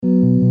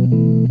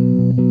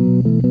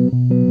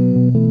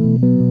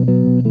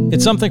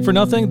It's Something for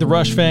Nothing, the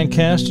Rush Fan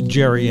Cast.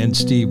 Jerry and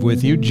Steve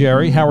with you.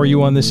 Jerry, how are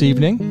you on this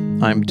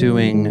evening? I'm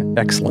doing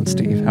excellent,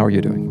 Steve. How are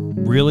you doing?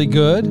 Really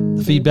good.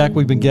 The feedback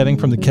we've been getting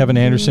from the Kevin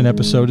Anderson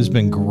episode has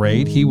been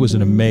great. He was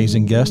an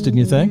amazing guest, didn't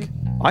you think?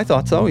 I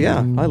thought so,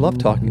 yeah. I love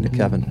talking to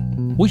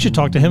Kevin. We should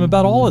talk to him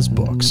about all his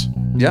books.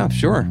 Yeah,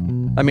 sure.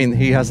 I mean,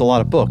 he has a lot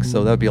of books,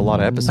 so that would be a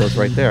lot of episodes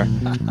right there.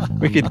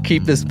 We could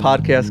keep this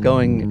podcast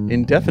going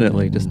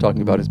indefinitely, just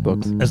talking about his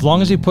books. As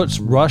long as he puts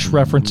Rush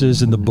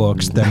references in the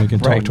books, then we can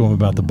talk to him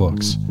about the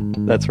books.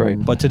 That's right.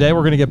 But today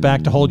we're going to get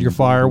back to Hold Your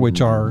Fire,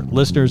 which our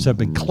listeners have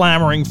been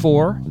clamoring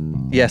for.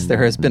 Yes,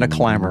 there has been a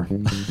clamor.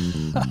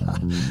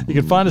 You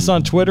can find us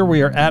on Twitter.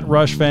 We are at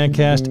Rush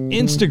Fancast.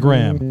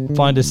 Instagram,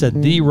 find us at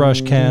The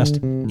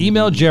Rushcast.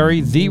 Email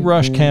Jerry,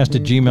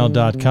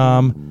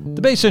 therushcast@gmail.com.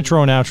 The bass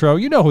intro and outro,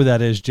 you know who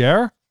that is,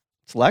 Jer.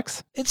 It's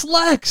Lex. It's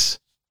Lex.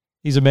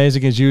 He's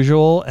amazing as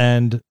usual,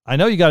 and I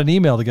know you got an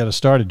email to get us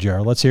started,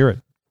 Jer. Let's hear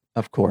it.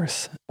 Of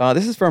course.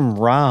 This is from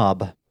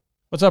Rob.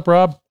 What's up,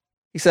 Rob?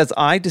 He says,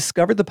 I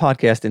discovered the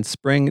podcast in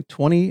spring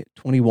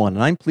 2021,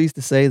 and I'm pleased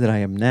to say that I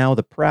am now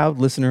the proud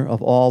listener of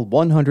all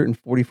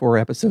 144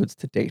 episodes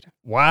to date.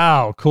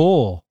 Wow,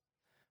 cool.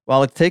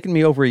 While it's taken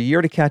me over a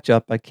year to catch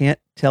up, I can't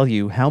tell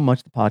you how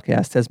much the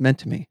podcast has meant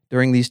to me.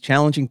 During these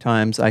challenging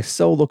times, I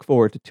so look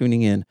forward to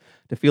tuning in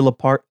to feel a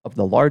part of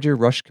the larger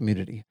Rush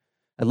community.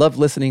 I love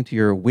listening to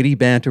your witty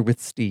banter with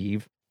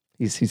Steve.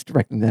 He's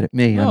directing that at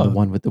me. I'm the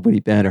one with the witty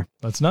banter.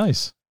 That's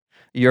nice.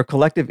 Your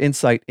collective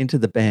insight into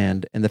the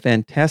band and the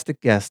fantastic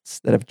guests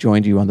that have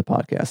joined you on the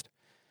podcast.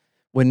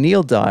 When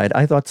Neil died,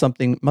 I thought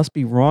something must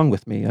be wrong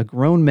with me, a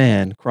grown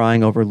man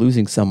crying over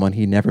losing someone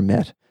he never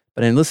met.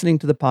 But in listening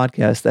to the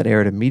podcast that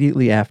aired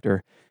immediately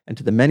after, and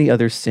to the many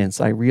others since,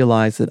 I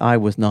realized that I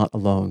was not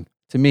alone.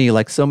 To me,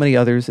 like so many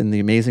others in the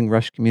amazing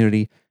Rush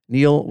community,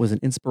 Neil was an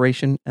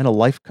inspiration and a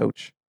life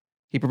coach.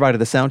 He provided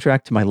the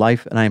soundtrack to my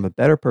life, and I am a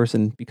better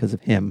person because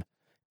of him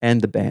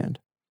and the band.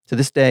 To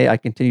this day, I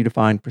continue to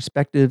find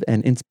perspective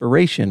and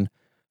inspiration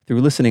through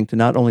listening to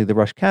not only the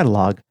Rush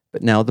catalog,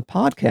 but now the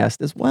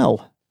podcast as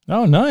well.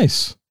 Oh,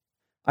 nice.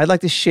 I'd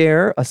like to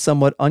share a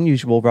somewhat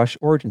unusual Rush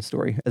origin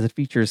story as it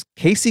features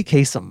Casey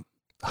Kasem.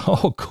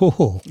 Oh,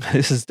 cool.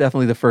 This is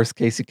definitely the first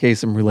Casey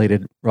Kasem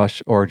related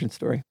Rush origin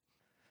story.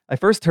 I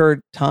first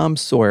heard Tom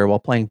Sawyer while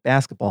playing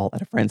basketball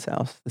at a friend's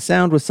house. The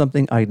sound was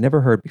something I'd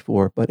never heard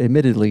before, but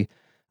admittedly,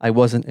 I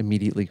wasn't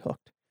immediately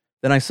hooked.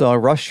 Then I saw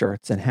Rush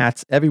shirts and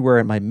hats everywhere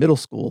at my middle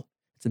school.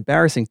 It's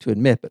embarrassing to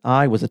admit, but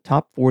I was a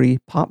top 40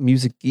 pop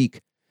music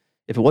geek.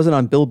 If it wasn't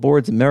on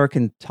Billboard's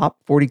American Top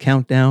 40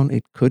 countdown,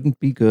 it couldn't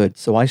be good.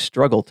 So I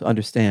struggled to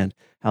understand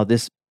how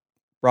this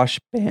Rush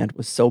band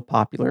was so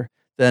popular.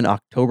 Then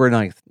October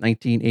 9th,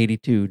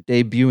 1982,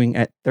 debuting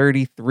at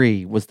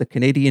 33, was the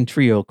Canadian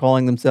trio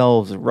calling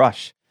themselves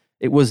Rush.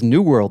 It was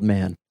New World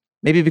Man.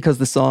 Maybe because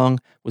the song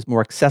was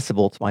more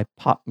accessible to my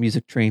pop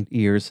music trained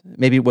ears.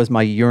 Maybe it was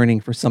my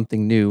yearning for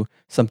something new,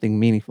 something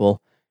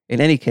meaningful.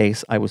 In any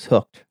case, I was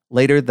hooked.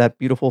 Later that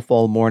beautiful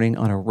fall morning,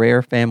 on a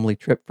rare family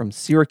trip from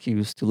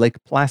Syracuse to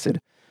Lake Placid,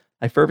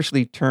 I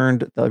feverishly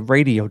turned the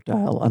radio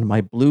dial on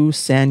my blue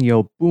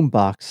Sanyo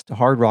boombox to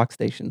hard rock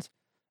stations.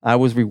 I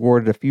was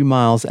rewarded a few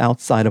miles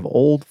outside of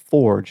Old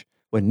Forge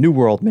when New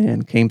World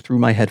Man came through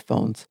my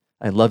headphones.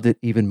 I loved it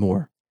even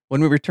more. When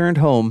we returned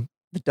home,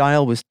 the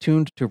dial was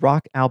tuned to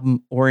rock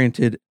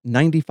album-oriented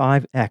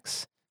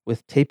 95X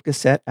with tape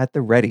cassette at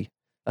the ready.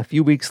 A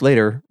few weeks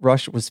later,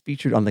 Rush was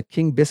featured on the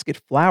King Biscuit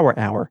Flower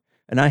Hour,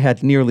 and I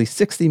had nearly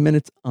 60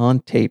 minutes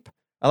on tape.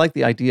 I like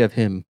the idea of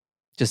him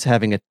just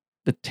having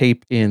the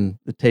tape in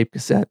the tape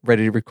cassette,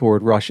 ready to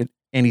record Rush at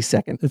any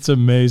second. It's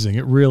amazing.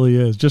 It really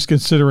is. Just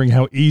considering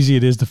how easy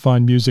it is to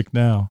find music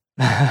now.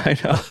 I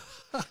know.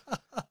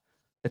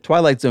 The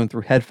Twilight Zone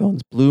through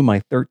headphones blew my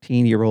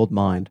 13-year-old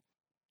mind.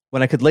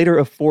 When I could later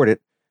afford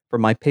it for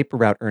my paper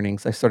route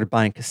earnings, I started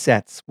buying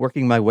cassettes,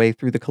 working my way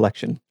through the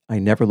collection. I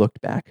never looked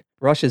back.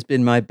 Rush has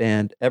been my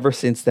band ever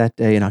since that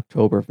day in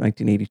October of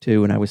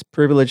 1982, and I was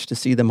privileged to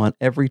see them on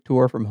every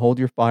tour from Hold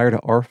Your Fire to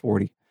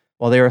R40.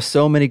 While there are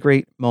so many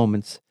great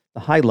moments,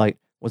 the highlight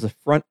was a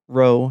front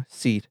row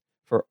seat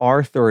for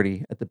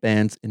R30 at the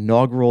band's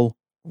inaugural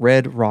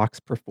Red Rocks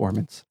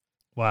performance.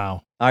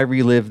 Wow. I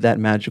relive that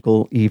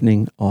magical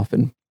evening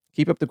often.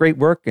 Keep up the great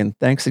work, and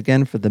thanks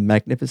again for the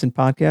magnificent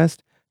podcast.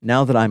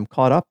 Now that I'm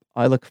caught up,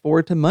 I look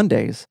forward to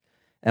Mondays.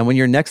 And when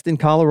you're next in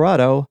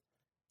Colorado,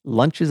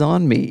 lunch is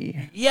on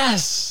me.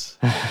 Yes.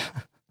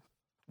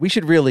 We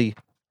should really,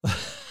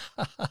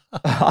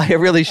 I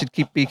really should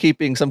be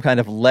keeping some kind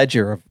of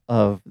ledger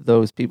of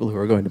those people who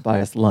are going to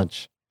buy us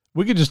lunch.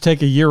 We could just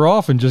take a year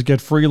off and just get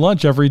free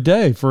lunch every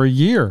day for a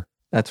year.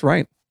 That's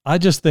right. I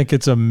just think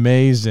it's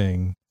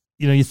amazing.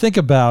 You know, you think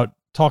about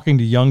talking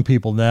to young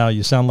people now,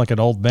 you sound like an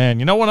old man.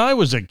 You know, when I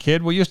was a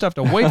kid, we used to have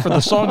to wait for the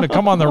song to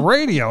come on the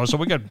radio so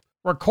we could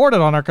record it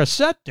on our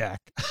cassette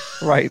deck.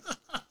 Right.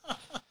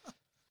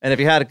 And if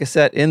you had a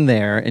cassette in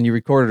there and you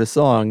recorded a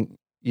song,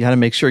 you had to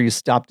make sure you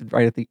stopped it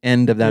right at the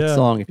end of that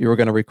song if you were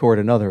going to record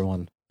another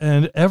one.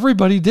 And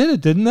everybody did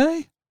it, didn't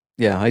they?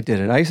 Yeah, I did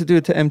it. I used to do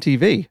it to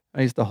MTV.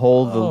 I used to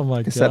hold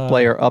the cassette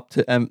player up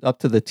to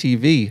the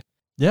TV.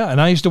 Yeah,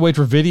 and I used to wait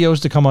for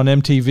videos to come on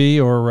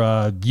MTV or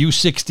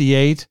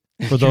U68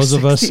 for those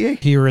of us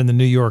here in the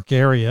New York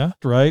area,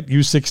 right?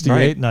 U68,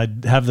 right. And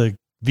I'd have the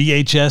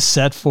VHS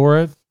set for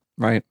it.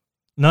 Right.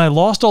 And I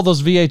lost all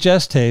those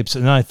VHS tapes,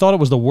 and I thought it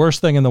was the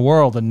worst thing in the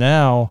world, and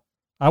now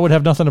I would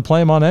have nothing to play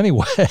them on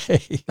anyway.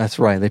 That's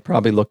right. They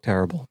probably look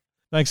terrible.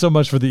 Thanks so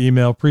much for the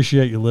email.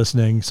 Appreciate you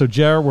listening. So,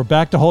 Jared, we're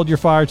back to Hold Your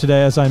Fire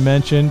today, as I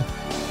mentioned,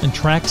 and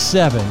track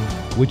 7,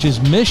 which is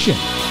Mission.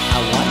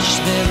 I watch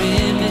their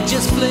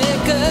images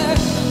flicker,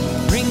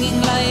 bringing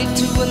light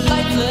to a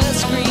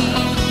lifeless screen.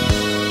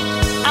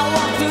 I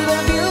walk through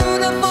their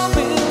beautiful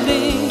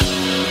buildings,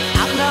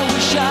 and I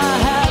wish I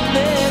had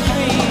their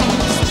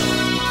dreams.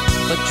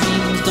 But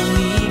dreams don't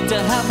need to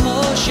have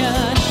motion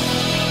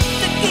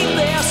to keep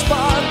their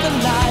spark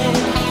alive.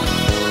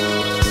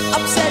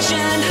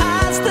 Obsession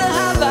has to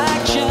have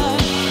action.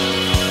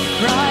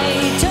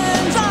 Right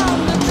turns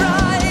on the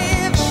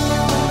drive.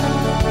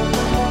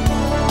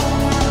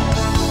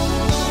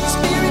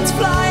 Spirits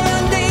fly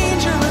on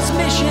dangerous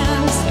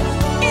missions.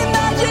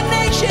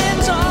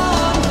 Imaginations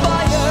on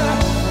fire.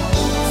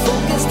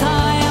 Focused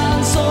high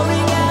on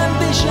soaring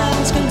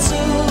ambitions,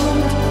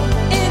 consumed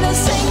in a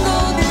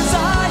single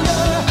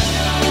desire.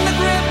 In the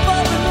grip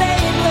of a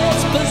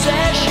nameless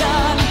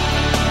possession,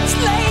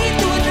 slave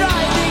to a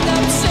driving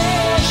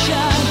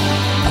obsession.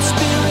 A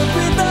spirit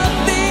with a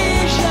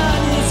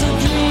vision is a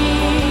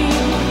dream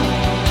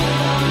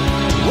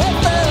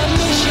with a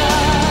mission.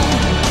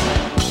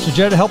 So,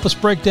 Jared, to help us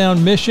break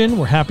down Mission,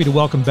 we're happy to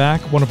welcome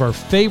back one of our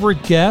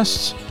favorite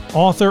guests,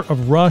 author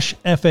of Rush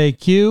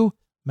FAQ,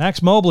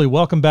 Max Mobley.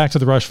 Welcome back to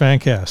the Rush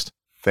Fancast.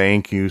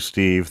 Thank you,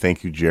 Steve.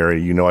 Thank you,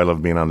 Jerry. You know I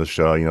love being on the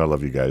show. You know I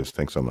love you guys.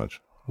 Thanks so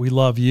much. We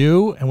love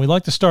you, and we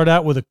like to start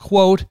out with a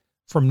quote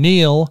from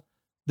Neil.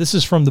 This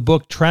is from the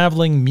book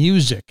Traveling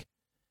Music.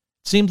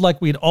 It seemed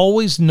like we'd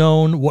always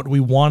known what we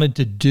wanted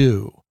to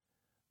do,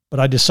 but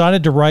I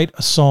decided to write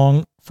a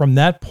song from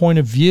that point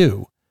of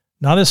view,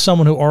 not as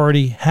someone who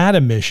already had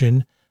a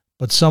mission,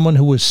 but someone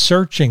who was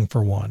searching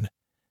for one,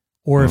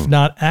 or if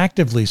not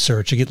actively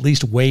searching, at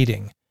least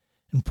waiting.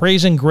 In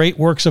praising great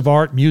works of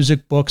art,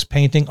 music, books,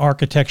 painting,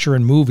 architecture,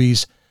 and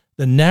movies,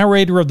 the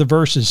narrator of the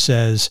verses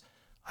says,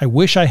 "I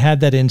wish I had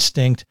that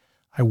instinct.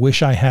 I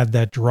wish I had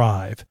that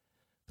drive."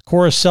 The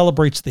chorus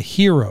celebrates the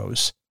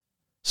heroes.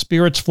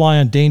 Spirits fly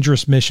on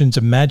dangerous missions,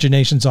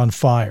 imaginations on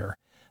fire.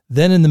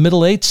 Then in the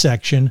middle 8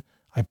 section,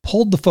 I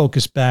pulled the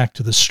focus back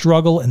to the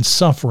struggle and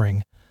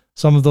suffering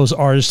some of those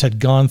artists had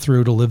gone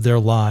through to live their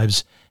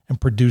lives and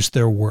produce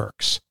their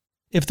works.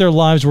 If their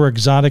lives were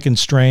exotic and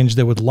strange,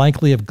 they would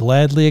likely have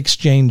gladly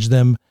exchanged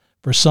them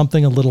for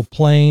something a little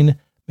plain,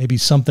 maybe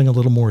something a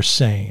little more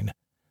sane.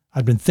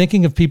 I'd been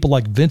thinking of people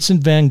like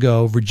Vincent van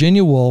Gogh,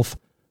 Virginia Woolf,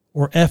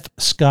 or F.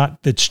 Scott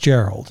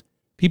Fitzgerald,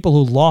 people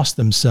who lost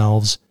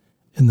themselves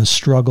in the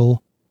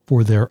struggle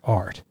for their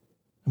art.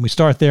 And we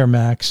start there,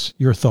 Max.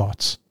 Your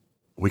thoughts?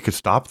 We could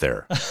stop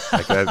there.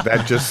 Like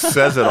that just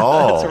says it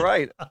all. That's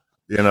right.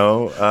 You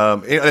know,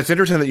 it's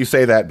interesting that you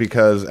say that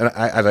because,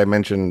 as I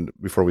mentioned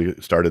before we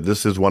started,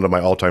 this is one of my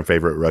all-time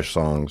favorite Rush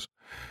songs,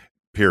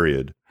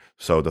 period.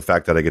 So the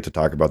fact that I get to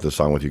talk about this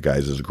song with you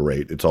guys is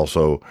great. It's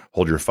also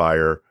Hold Your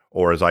Fire,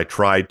 or as I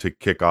tried to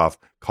kick off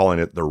calling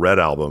it the Red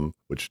Album,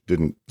 which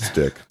didn't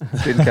stick.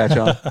 Didn't catch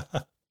on.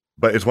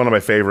 But it's one of my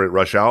favorite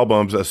Rush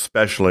albums,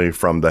 especially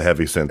from the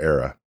heavy synth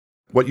era.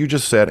 What you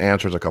just said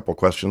answers a couple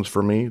questions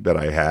for me that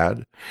I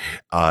had.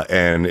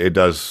 And it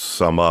does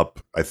sum up,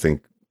 I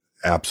think,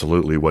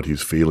 absolutely what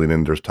he's feeling.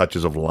 And there's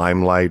touches of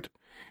Limelight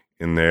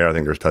in there. I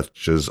think there's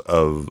touches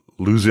of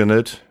Losing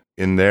It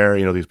in there.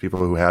 You know, these people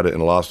who had it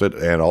and lost it.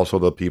 And also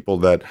the people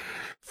that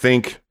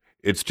think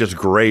it's just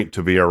great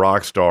to be a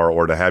rock star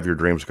or to have your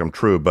dreams come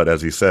true. But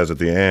as he says at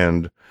the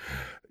end,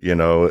 you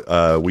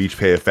know, we each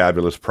pay a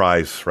fabulous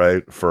price,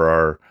 right,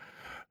 for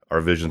our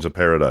visions of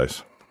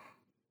paradise.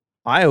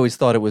 I always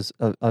thought it was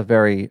a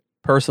very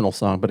personal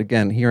song, but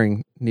again,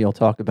 hearing Neil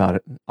talk about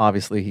it,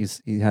 obviously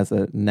he has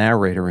a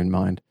narrator in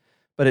mind,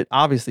 but it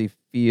obviously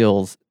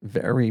feels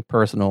very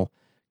personal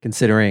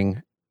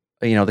considering,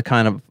 you know, the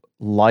kind of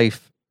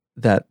life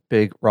that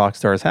big rock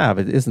stars have.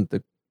 It isn't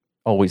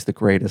always the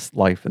greatest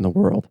life in the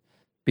world,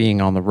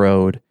 being on the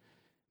road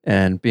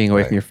and being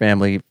away from your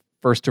family,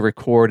 first to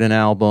record an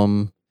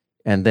album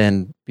and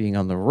then being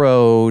on the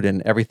road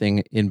and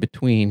everything in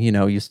between. You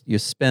know, you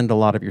spend a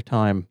lot of your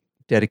time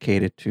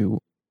dedicated to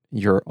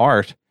your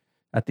art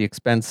at the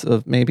expense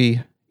of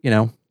maybe, you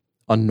know,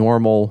 a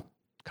normal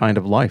kind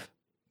of life.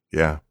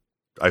 Yeah,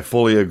 I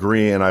fully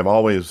agree. And I'm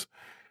always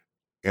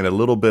in a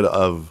little bit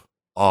of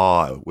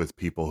awe with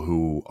people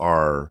who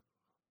are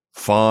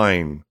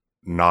fine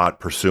not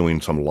pursuing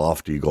some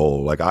lofty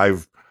goal. Like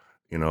I'm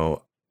in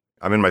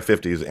my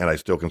 50s and I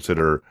still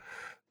consider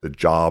the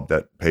job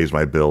that pays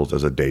my bills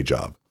as a day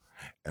job.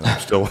 And I'm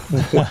still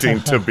wanting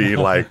to be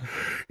like,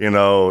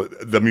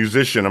 the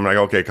musician. I'm like,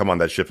 okay, come on,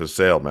 that ship has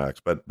sailed, Max.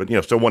 But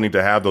still wanting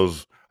to have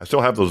those. I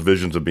still have those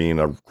visions of being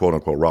a quote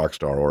unquote rock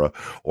star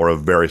or a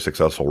very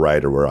successful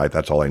writer where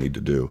that's all I need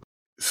to do.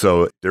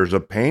 So there's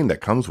a pain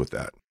that comes with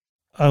that.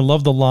 I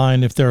love the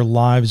line, if their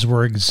lives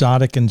were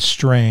exotic and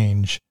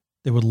strange,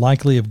 they would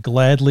likely have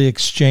gladly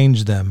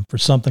exchanged them for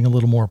something a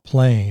little more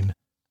plain,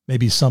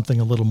 maybe something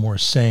a little more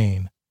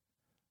sane.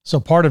 So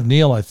part of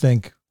Neil, I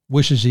think,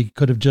 wishes he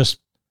could have just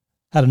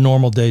had a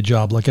normal day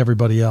job like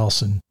everybody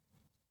else and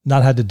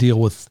not had to deal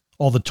with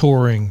all the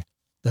touring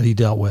that he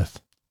dealt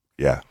with.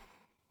 Yeah,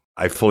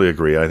 I fully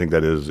agree. I think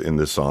that is in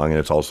this song, and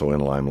it's also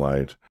in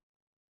Limelight,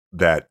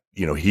 that,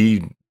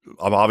 he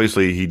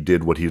obviously he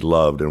did what he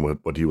loved and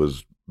what he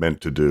was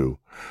meant to do,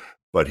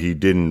 but he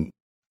didn't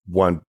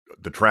want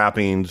the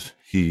trappings.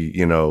 He,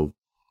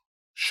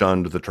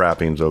 shunned the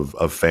trappings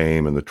of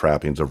fame and the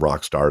trappings of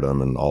rock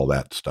stardom and all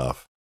that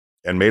stuff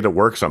and made it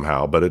work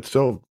somehow, but it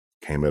still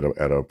came at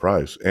a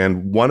price.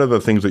 And one of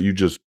the things that you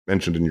just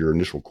mentioned in your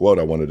initial quote,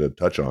 I wanted to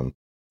touch on,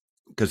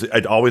 because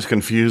it always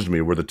confused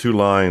me, were the two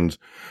lines,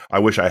 I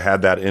wish I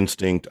had that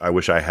instinct, I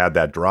wish I had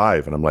that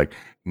drive. And I'm like,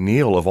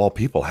 Neil, of all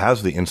people,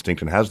 has the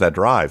instinct and has that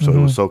drive. So It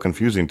was so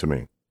confusing to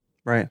me.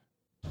 Right.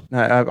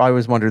 I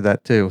always wondered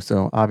that too.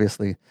 So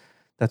obviously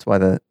that's where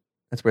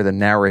the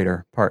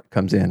narrator part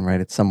comes in, right?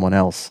 It's someone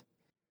else.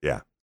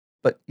 Yeah.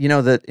 But,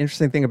 the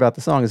interesting thing about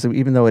the song is that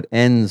even though it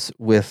ends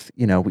with,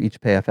 we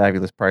each pay a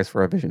fabulous price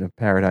for our vision of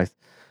paradise,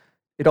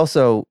 it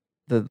also,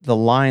 the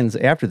lines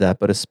after that,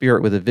 but a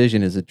spirit with a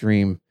vision is a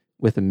dream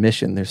with a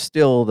mission. There's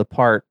still the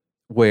part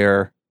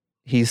where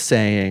he's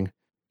saying,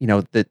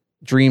 that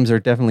dreams are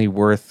definitely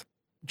worth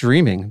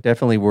dreaming,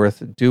 definitely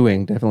worth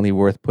doing, definitely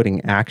worth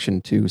putting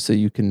action to, so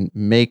you can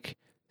make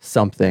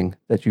something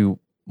that you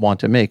want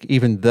to make,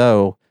 even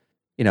though,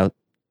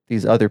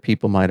 these other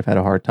people might have had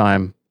a hard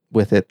time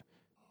with it,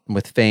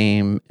 with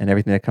fame and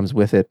everything that comes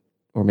with it,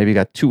 or maybe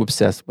got too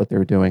obsessed with what they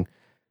were doing.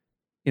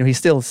 He's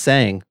still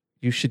saying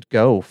you should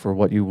go for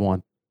what you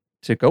want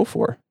to go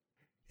for.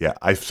 Yeah,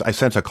 I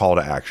sense a call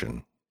to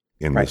action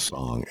in this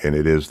song, and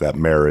it is that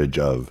marriage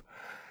of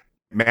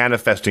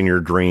manifesting your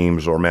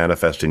dreams or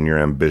manifesting your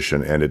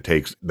ambition, and it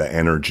takes the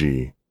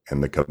energy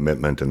and the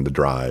commitment and the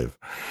drive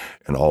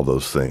and all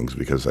those things,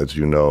 because as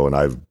you know, and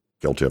I've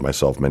guilty of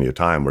myself many a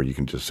time, where you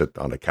can just sit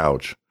on a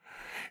couch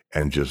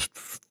and just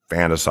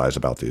fantasize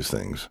about these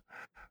things.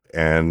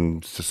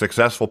 And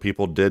successful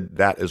people did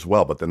that as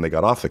well, but then they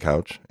got off the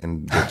couch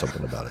and did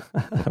something about it.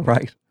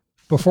 Right.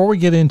 Before we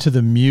get into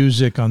the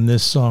music on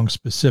this song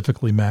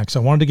specifically, Max, I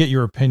wanted to get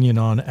your opinion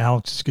on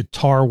Alex's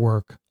guitar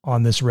work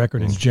on this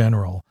record in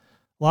general.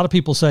 A lot of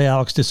people say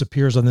Alex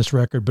disappears on this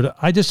record, but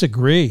I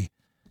disagree.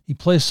 He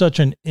plays such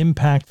an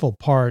impactful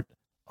part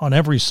on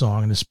every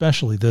song, and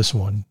especially this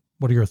one.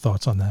 What are your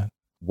thoughts on that?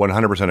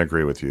 100%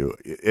 agree with you.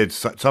 It's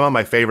some of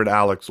my favorite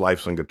Alex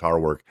Lifeson guitar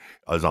work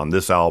is on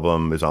this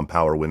album, is on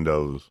Power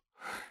Windows,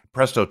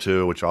 Presto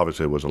 2, which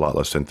obviously was a lot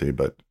less synthy,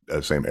 but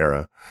same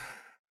era.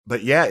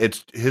 But yeah,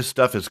 his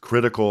stuff is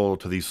critical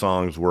to these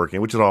songs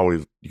working, which is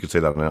always, you could say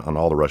that on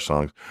all the Rush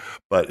songs.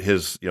 But he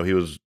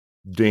was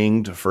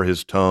dinged for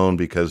his tone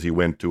because he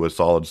went to a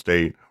solid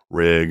state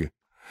rig,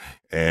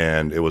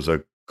 and it was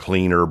a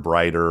cleaner,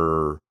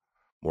 brighter,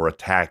 more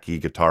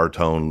attacky guitar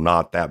tone,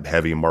 not that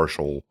heavy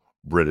Marshall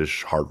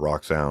British hard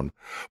rock sound,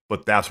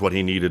 but that's what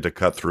he needed to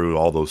cut through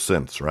all those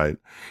synths, right?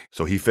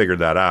 So he figured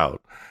that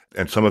out,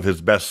 and some of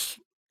his best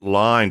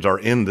lines are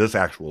in this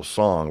actual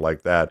song,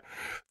 like that.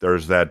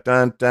 There's that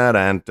dun dun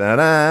dun dun,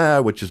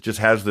 dun which just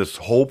has this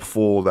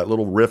hopeful, that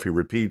little riff he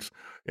repeats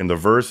in the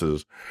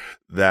verses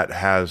that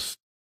has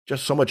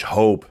just so much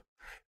hope,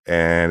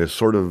 and is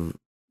sort of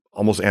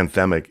almost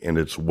anthemic in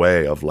its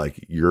way of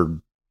like, you're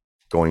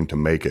going to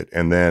make it.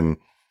 And then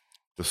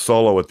the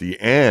solo at the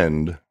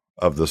end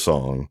of the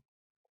song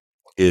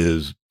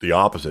is the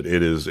opposite.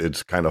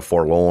 It's kind of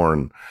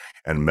forlorn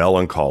and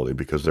melancholy,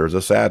 because there's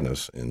a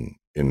sadness in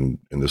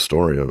the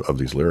story of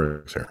these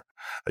lyrics here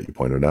that you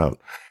pointed out.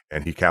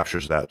 And he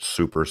captures that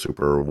super,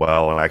 super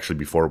well. And actually,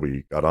 before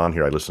we got on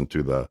here, I listened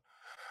to the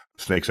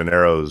Snakes and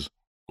Arrows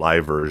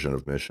live version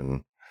of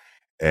Mission,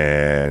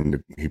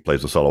 and he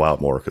plays the solo out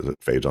more because it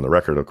fades on the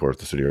record, of course,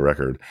 the studio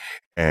record.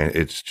 And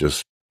it's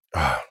just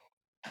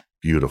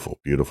beautiful,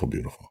 beautiful,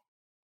 beautiful.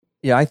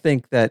 Yeah, I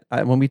think that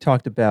when we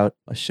talked about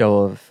a show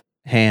of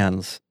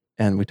hands,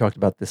 and we talked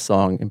about this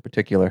song in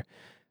particular,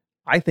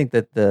 I think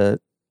that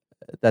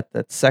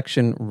that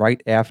section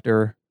right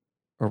after,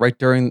 or right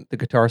during the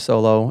guitar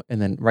solo,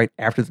 and then right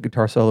after the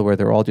guitar solo, where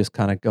they're all just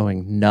kind of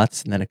going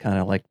nuts, and then it kind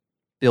of like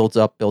builds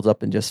up,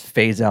 and just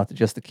fades out to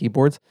just the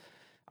keyboards.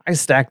 I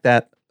stack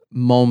that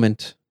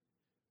moment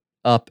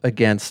up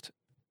against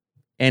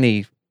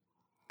any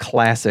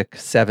classic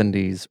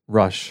 70s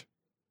Rush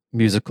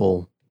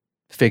musical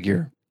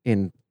figure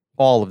in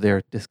all of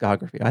their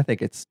discography. I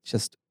think it's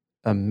just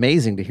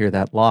amazing to hear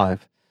that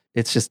live.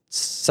 It's just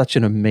such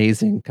an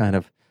amazing kind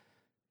of,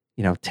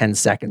 10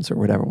 seconds or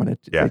whatever when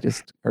they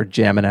just are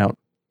jamming out.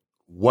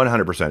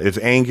 100%. It's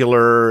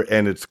angular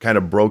and it's kind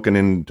of broken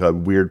into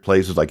weird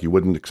places like you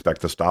wouldn't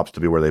expect the stops to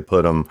be where they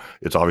put them.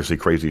 It's obviously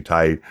crazy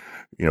tight,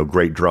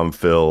 great drum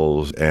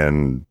fills,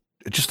 and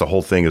just the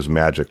whole thing is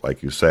magic,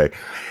 like you say.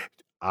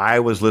 I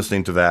was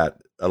listening to that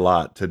a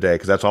lot today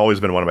because that's always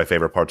been one of my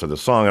favorite parts of the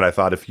song. And I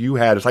thought it's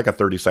like a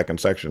 30-second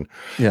section.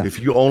 Yeah. If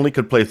you only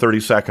could play 30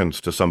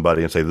 seconds to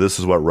somebody and say, this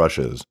is what Rush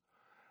is,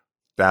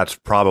 that's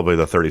probably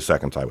the 30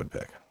 seconds I would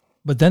pick.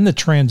 But then the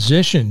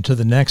transition to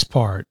the next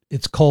part,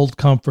 it's Cold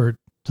Comfort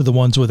to the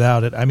Ones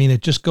Without It. I mean,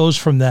 it just goes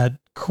from that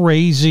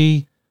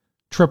crazy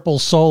triple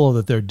solo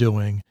that they're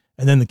doing,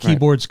 and then the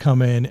keyboards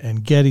come in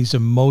and Geddy's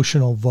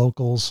emotional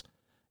vocals.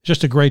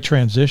 Just a great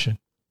transition.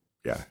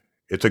 Yeah,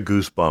 it's a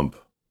goosebump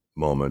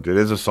moment. It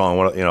is a song.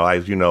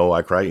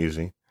 I cry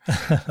easy,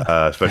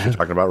 especially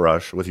talking about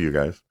Rush with you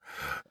guys.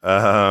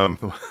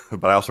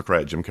 But I also cry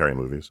at Jim Carrey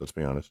movies, let's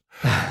be honest,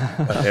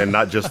 and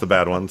not just the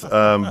bad ones.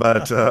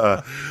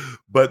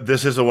 But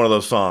this is one of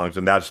those songs,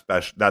 and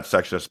that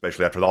section,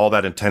 especially after all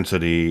that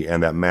intensity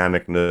and that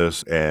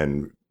manicness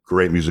and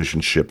great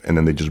musicianship, and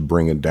then they just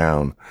bring it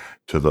down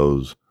to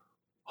those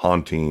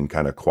haunting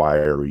kind of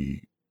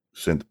choiry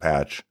synth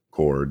patch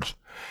chords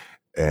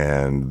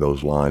and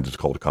those lines. It's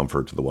called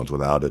Comfort to the Ones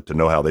Without It. To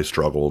know how they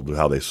struggled,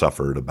 how they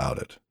suffered about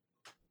it.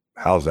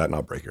 How does that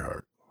not break your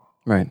heart?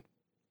 Right.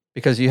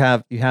 Because you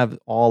have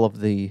all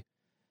of the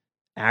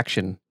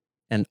action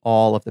and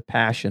all of the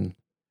passion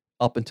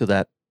up until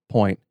that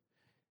point.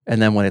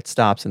 And then when it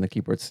stops and the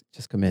keyboards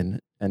just come in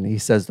and he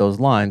says those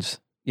lines,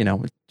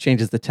 it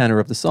changes the tenor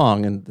of the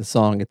song, and the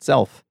song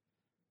itself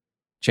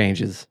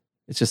changes.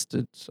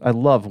 I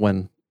love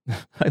when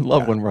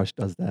Rush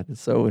does that.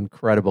 It's so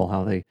incredible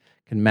how they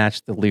can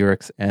match the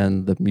lyrics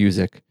and the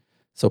music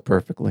so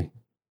perfectly.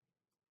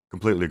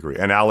 Completely agree.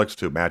 And Alex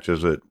too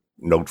matches it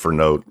note for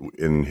note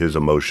in his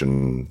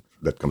emotion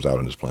that comes out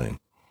in his playing.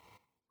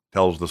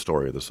 Tells the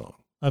story of the song.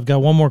 I've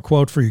got one more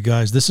quote for you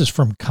guys. This is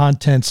from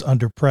Contents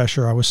Under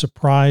Pressure. I was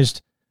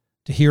surprised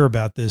to hear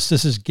about this.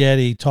 This is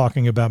Geddy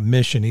talking about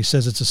Mission. He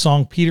says it's a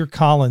song Peter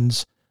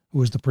Collins, who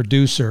was the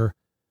producer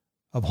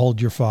of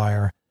Hold Your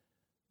Fire,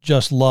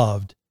 just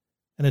loved.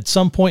 And at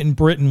some point in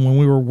Britain, when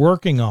we were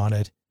working on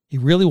it, he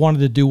really wanted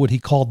to do what he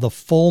called the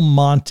full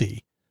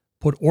Monty,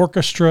 put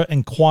orchestra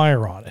and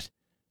choir on it.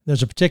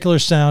 There's a particular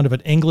sound of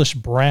an English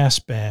brass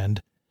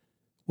band,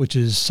 which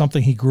is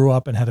something he grew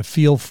up and had a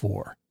feel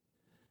for.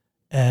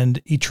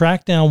 And he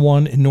tracked down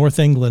one in North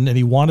England, and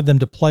he wanted them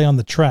to play on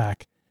the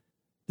track.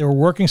 They were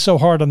working so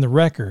hard on the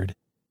record,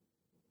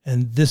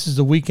 and this is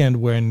the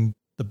weekend when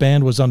the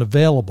band was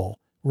unavailable.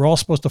 We're all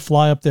supposed to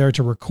fly up there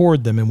to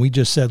record them, and we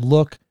just said,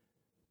 look,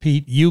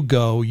 Pete, you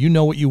go. You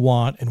know what you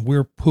want, and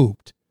we're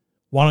pooped.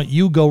 Why don't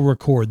you go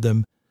record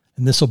them,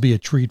 and this will be a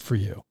treat for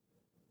you.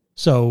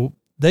 So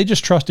they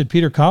just trusted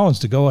Peter Collins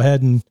to go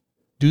ahead and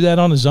do that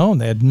on his own.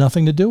 They had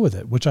nothing to do with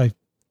it, which I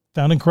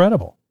found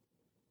incredible.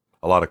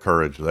 A lot of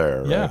courage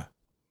there. Yeah. Right?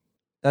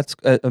 That's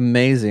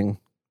amazing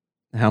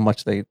how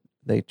much they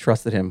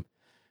trusted him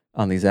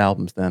on these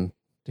albums then,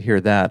 to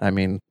hear that. I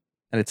mean,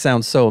 and it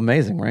sounds so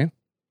amazing, right?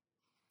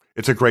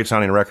 It's a great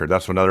sounding record.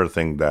 That's another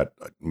thing that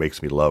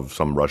makes me love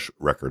some Rush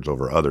records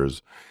over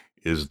others,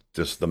 is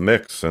just the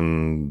mix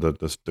and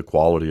the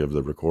quality of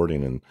the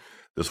recording. And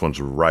this one's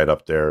right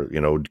up there.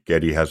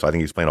 Geddy I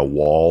think he's playing a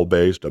wall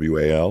bass,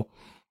 WAL.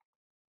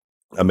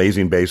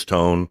 Amazing bass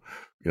tone.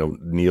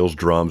 Neil's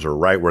drums are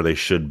right where they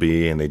should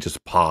be, and they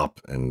just pop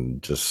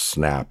and just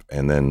snap.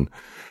 And then,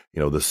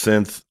 the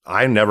synth,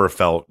 I never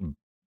felt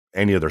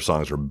any of their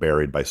songs were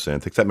buried by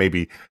synth, except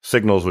maybe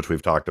Signals, which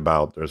we've talked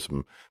about. There's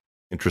some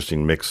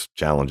interesting mix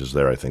challenges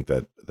there, I think,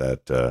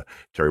 that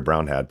Terry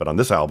Brown had. But on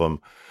this album,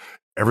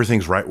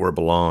 everything's right where it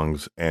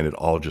belongs, and it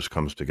all just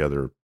comes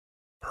together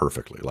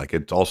perfectly. Like,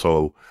 it's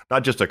also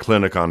not just a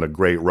clinic on a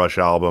great Rush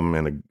album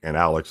and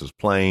Alex is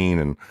playing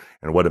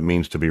and what it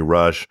means to be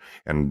Rush,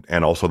 and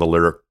also the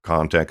lyric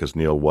content, because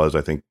Neil was,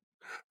 I think,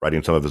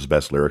 writing some of his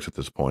best lyrics at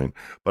this point.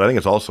 But I think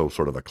it's also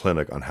sort of a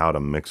clinic on how to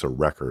mix a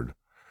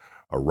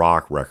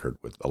rock record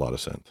with a lot of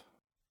synth.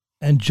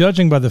 And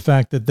judging by the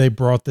fact that they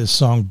brought this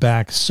song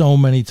back so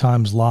many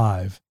times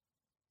live,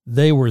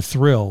 they were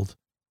thrilled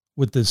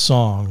with this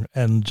song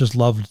and just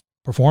loved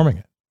performing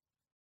it.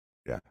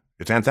 Yeah.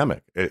 It's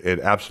anthemic. It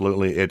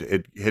absolutely,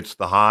 it hits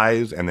the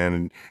highs and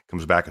then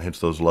comes back and hits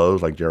those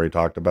lows like Jerry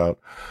talked about.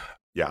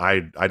 Yeah,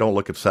 I don't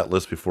look at set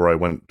lists before I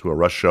went to a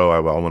Rush show. I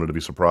wanted to be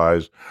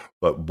surprised.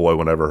 But boy,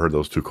 whenever I heard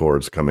those two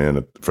chords come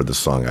in for this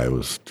song, I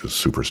was just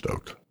super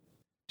stoked.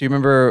 Do you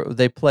remember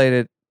they played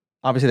it?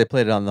 Obviously, they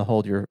played it on the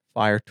Hold Your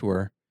Fire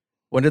tour.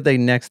 When did they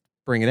next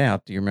bring it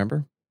out? Do you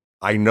remember?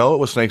 I know it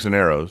was Snakes and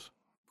Arrows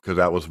because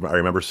I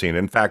remember seeing it.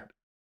 In fact,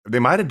 they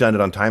might have done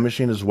it on Time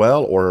Machine as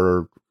well,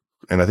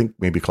 and I think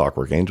maybe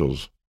Clockwork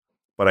Angels.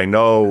 But I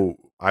know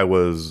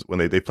when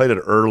they played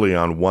it early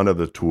on one of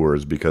the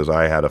tours, because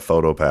I had a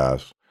photo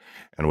pass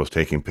and was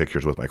taking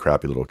pictures with my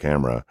crappy little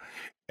camera.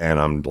 And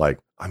I'm like,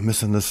 I'm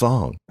missing this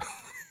song.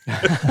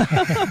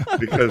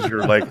 because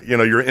you're like,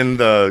 you're in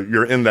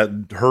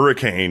that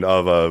hurricane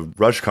of a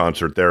Rush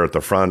concert there at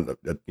the front,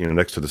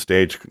 next to the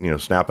stage,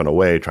 snapping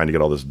away, trying to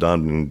get all this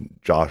done and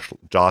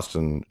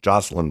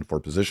jostling for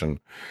position.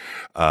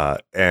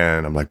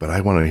 And I'm like, but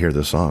I want to hear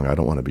this song. I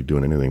don't want to be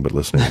doing anything but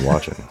listening and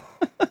watching.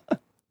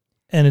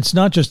 And it's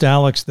not just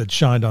Alex that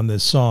shined on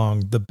this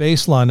song. The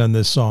bass line on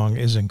this song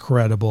is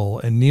incredible.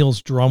 And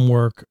Neil's drum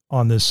work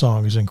on this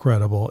song is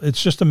incredible.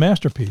 It's just a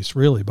masterpiece,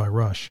 really, by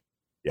Rush.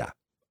 Yeah.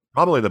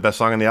 Probably the best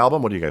song on the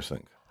album. What do you guys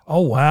think? Oh,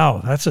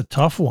 wow. That's a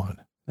tough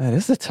one. That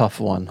is a tough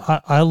one.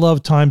 I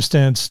love Time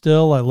Stands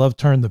Still. I love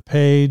Turn the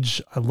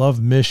Page. I love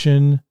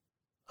Mission.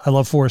 I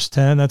love Force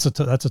 10. That's a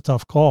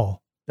tough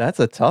call. That's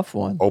a tough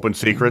one. Open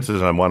Secrets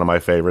is one of my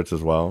favorites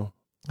as well.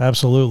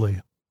 Absolutely.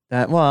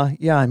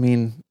 Yeah, I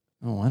mean,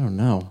 I don't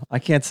know. I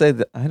can't say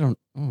that. I don't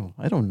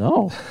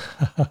know.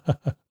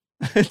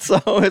 It's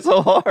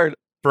so hard.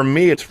 For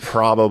me, it's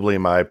probably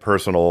my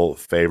personal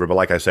favorite. But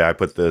like I say, I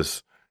put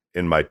this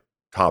in my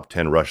top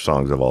 10 Rush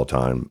songs of all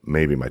time,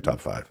 maybe my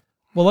top 5.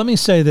 Well, let me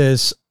say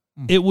this.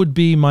 It would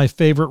be my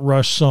favorite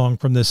Rush song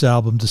from this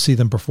album to see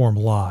them perform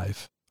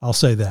live. I'll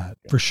say that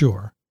for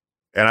sure.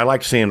 And I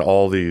like seeing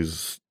all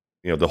these,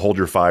 the Hold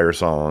Your Fire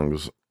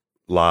songs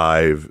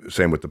live.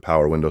 Same with the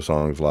Power Window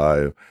songs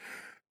live,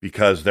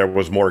 because there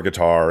was more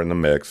guitar in the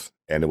mix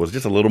and it was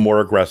just a little more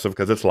aggressive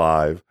because it's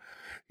live.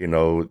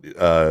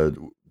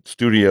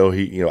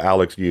 Studio,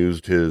 Alex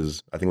used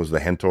his, I think it was the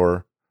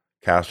Hentor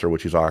Caster,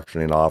 which he's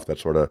auctioning off, that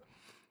sort of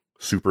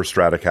super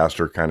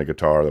Stratocaster kind of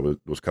guitar that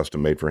was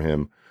custom made for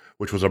him,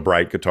 which was a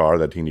bright guitar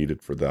that he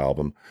needed for the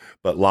album.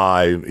 But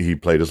live, he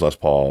played his Les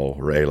Paul,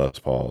 or a Les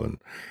Paul,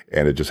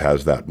 and it just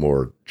has that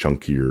more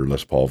chunkier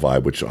Les Paul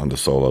vibe, which on the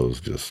solos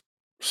just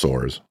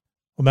soars.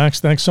 Well, Max,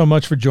 thanks so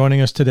much for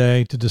joining us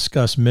today to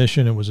discuss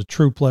Mission. It was a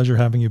true pleasure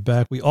having you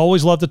back. We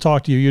always love to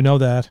talk to you. You know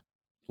that.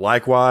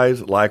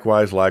 Likewise.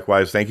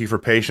 Thank you for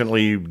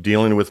patiently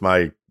dealing with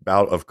my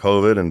bout of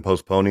COVID and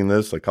postponing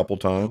this a couple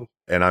times.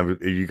 And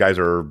you guys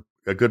are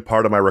a good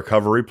part of my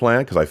recovery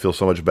plan, because I feel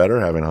so much better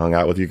having hung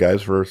out with you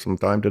guys for some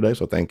time today.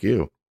 So thank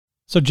you.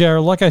 So,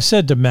 Jared, like I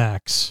said to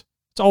Max,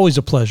 it's always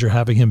a pleasure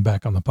having him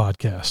back on the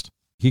podcast.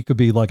 He could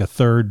be like a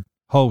third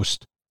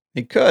host.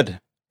 He could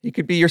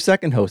be your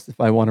second host if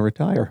I want to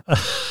retire.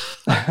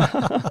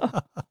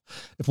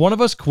 If one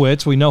of us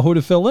quits, we know who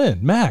to fill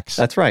in. Max.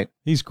 That's right.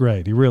 He's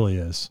great. He really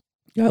is.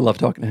 Yeah, I love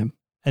talking to him.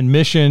 And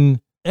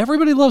Mission,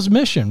 everybody loves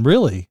Mission,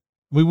 really.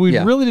 We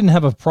really didn't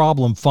have a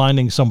problem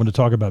finding someone to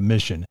talk about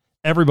Mission.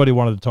 Everybody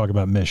wanted to talk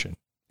about Mission.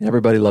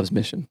 Everybody loves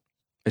Mission.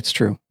 It's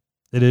true.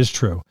 It is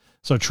true.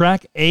 So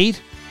track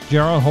 8,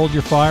 Gerald, Hold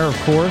Your Fire, of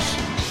course,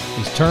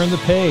 is Turn the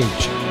Page.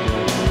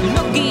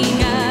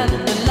 Looking at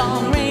the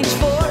long-range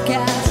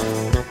forecast,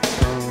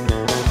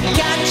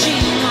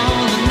 catching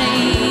all the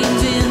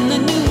names in the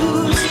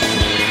news,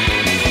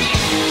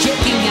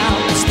 checking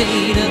out the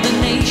state of the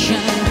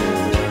nation,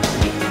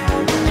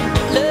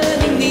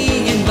 learning the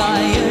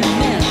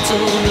environmental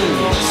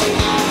rules.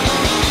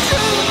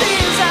 Truth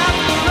is,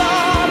 after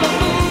all, a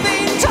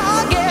moving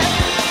target,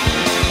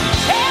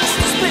 has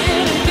to split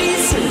in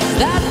pieces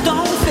that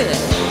don't fit.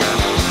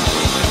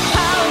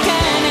 How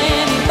can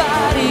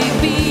anybody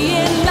be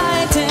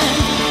enlightened?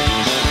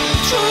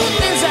 Truth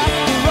is,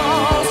 after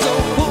all, so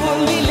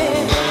poorly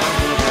lit.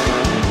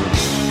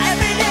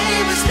 Every day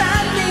we're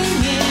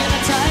standing in a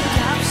time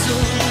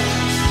capsule,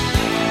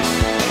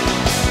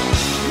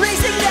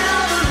 racing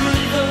down a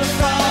river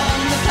from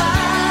the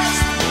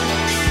past.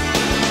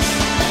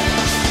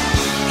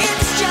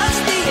 It's just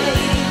the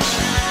age,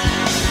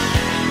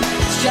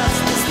 it's just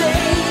the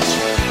stage.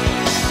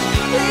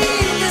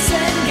 Please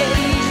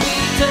disengage, we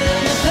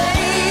turn the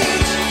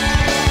page,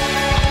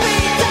 we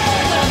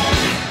turn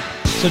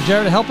the So,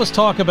 Jared, help us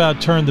talk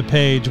about Turn the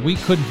Page. We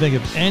couldn't think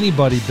of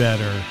anybody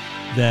better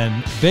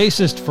than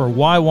bassist for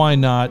Why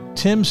Not,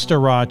 Tim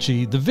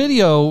Starace. The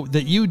video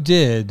that you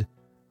did,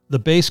 the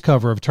bass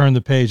cover of Turn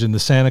the Page in the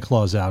Santa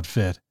Claus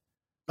outfit,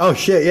 Oh,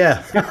 shit,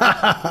 yeah.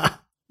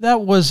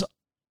 that was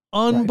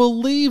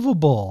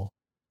unbelievable.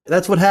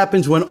 That's what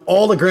happens when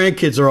all the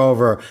grandkids are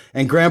over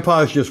and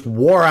Grandpa's just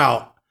wore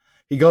out.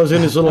 He goes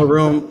in his little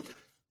room,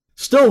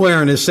 still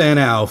wearing his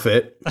Santa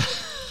outfit,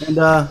 and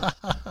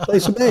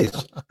plays some bass.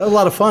 That was a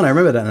lot of fun. I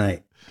remember that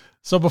night.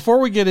 So before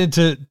we get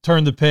into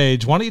Turn the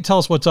Page, why don't you tell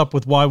us what's up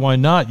with Why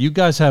Not? You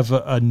guys have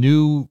a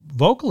new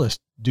vocalist,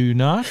 do you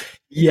not?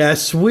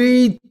 Yes,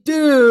 we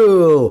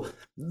do.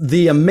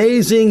 The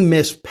amazing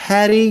Miss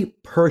Patty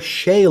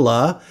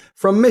Pershela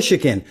from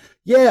Michigan.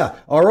 Yeah,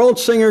 our old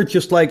singer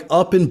just like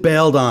up and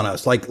bailed on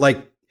us, like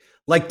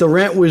the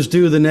rent was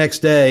due the next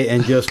day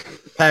and just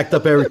packed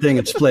up everything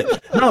and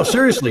split. No,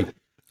 seriously,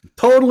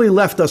 totally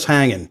left us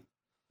hanging.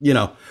 You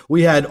know,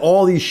 we had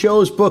all these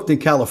shows booked in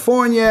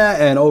California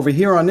and over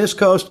here on this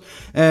coast,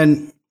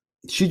 and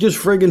she just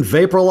friggin'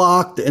 vapor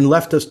locked and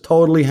left us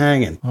totally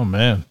hanging. Oh,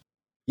 man.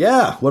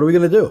 Yeah, what are we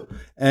going to do?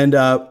 And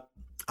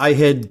I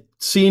had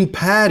seen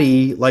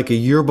Patty like a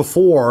year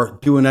before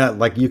doing that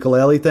like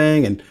ukulele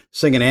thing and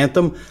singing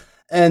Anthem.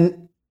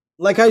 And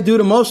like I do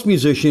to most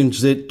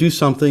musicians that do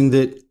something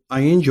that I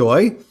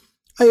enjoy.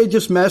 I had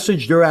just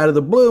messaged her out of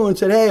the blue and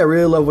said, hey, I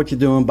really love what you're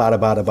doing, bada,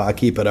 bada, bada,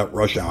 keep it up,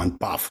 rush on,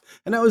 puff.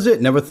 And that was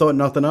it. Never thought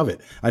nothing of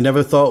it. I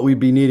never thought we'd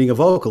be needing a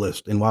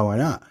vocalist in Why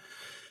Not?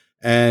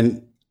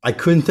 And I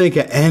couldn't think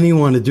of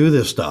anyone to do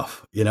this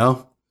stuff, you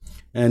know?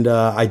 And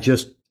I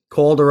just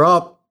called her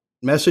up,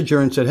 messaged her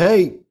and said,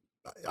 hey,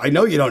 I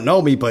know you don't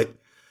know me, but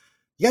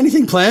you got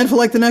anything planned for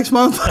like the next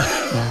month?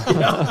 You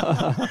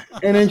know?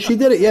 And then she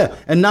did it, yeah.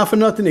 And not for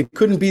nothing, it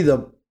couldn't be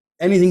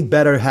anything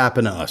better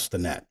happen to us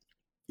than that.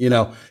 You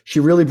know,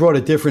 she really brought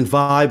a different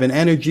vibe and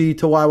energy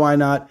to Why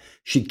Not?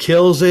 She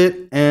kills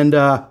it. And,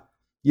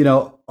 you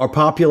know, our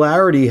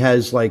popularity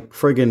has like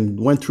friggin'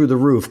 went through the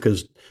roof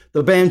because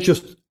the band's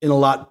just in a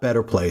lot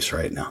better place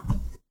right now.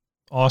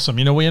 Awesome.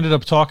 You know, we ended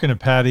up talking to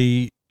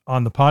Patty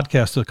on the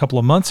podcast a couple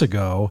of months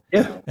ago.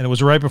 Yeah. And it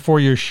was right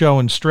before your show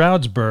in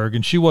Stroudsburg,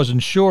 and she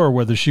wasn't sure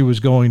whether she was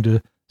going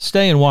to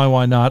stay in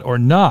Why Not or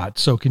not.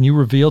 So can you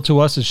reveal to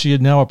us, is she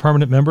now a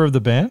permanent member of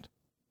the band?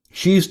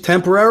 She's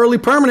temporarily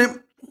permanent.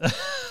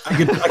 I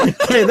could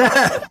say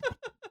that.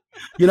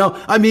 You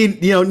know, I mean,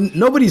 you know,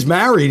 nobody's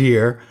married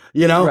here,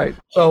 you know? Right.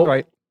 So,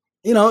 Right.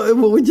 you know,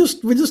 we're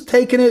just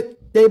taking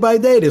it day by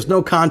day. There's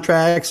no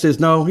contracts. There's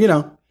no, you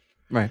know.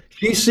 Right.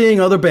 She's seeing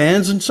other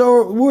bands, and so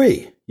are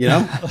we, you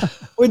know?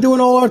 We're doing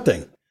all our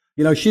thing.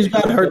 You know, she's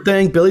got her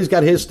thing. Billy's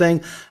got his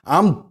thing.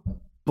 I'm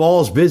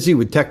balls busy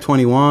with Tech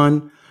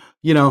 21,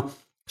 you know?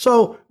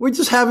 So we're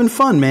just having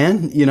fun,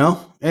 man, you know?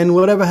 And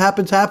whatever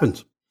happens,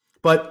 happens.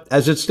 But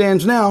as it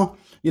stands now,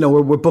 you know,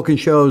 we're booking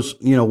shows,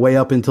 you know, way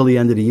up until the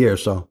end of the year.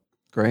 So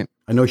Great.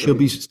 I know she'll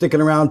be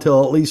sticking around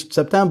till at least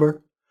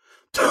September.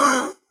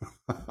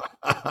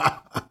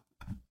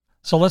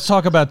 So let's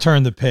talk about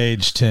Turn the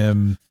Page,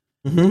 Tim.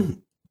 Mm-hmm.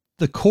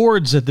 The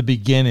chords at the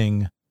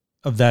beginning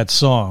of that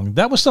song,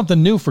 that was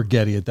something new for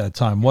Geddy at that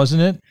time,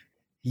 wasn't it?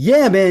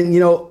 Yeah, man.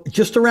 You know,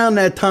 just around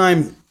that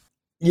time,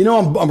 you know,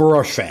 I'm a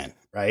Rush fan,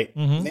 right?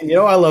 Mm-hmm. And you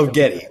know, I love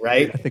Geddy,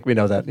 right? I think we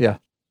know that. Yeah.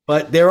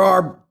 But there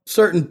are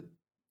certain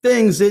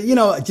things that, you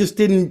know, just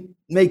didn't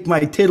make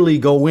my tiddly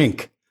go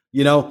wink,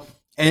 you know,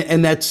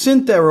 and that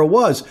synth era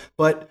was.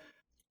 But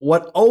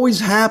what always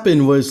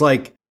happened was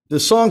like the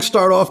song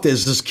start off,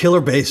 there's this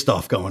killer bass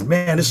stuff going,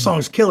 man, this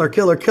song's killer,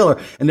 killer,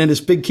 killer. And then this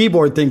big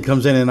keyboard thing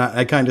comes in and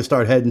I kind of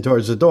start heading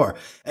towards the door.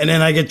 And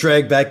then I get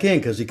dragged back in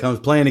because he comes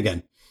playing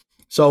again.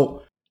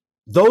 So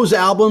those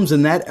albums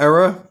in that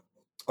era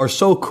are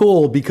so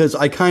cool because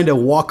I kind of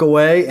walk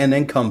away and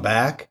then come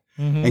back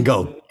and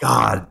go,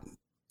 God,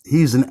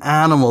 he's an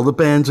animal. The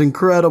band's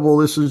incredible.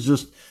 This is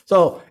just,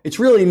 so it's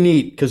really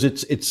neat because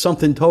it's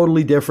something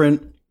totally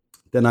different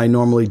than I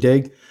normally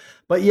dig.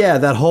 But yeah,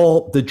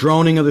 the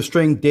droning of the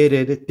string, did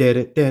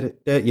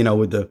it, you know,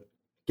 with the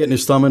getting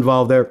his thumb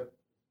involved there.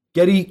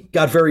 Geddy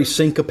got very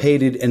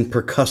syncopated and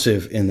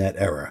percussive in that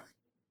era.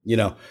 You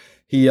know,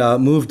 he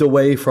moved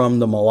away from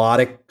the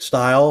melodic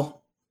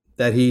style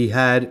that he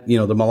had, you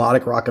know, the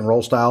melodic rock and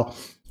roll style,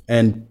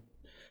 and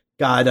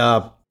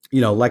got, you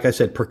know, like I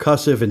said,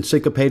 percussive and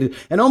syncopated,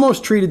 and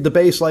almost treated the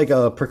bass like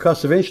a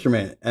percussive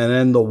instrument. And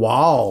then the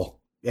wah,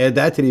 add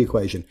that to the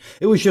equation.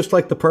 It was just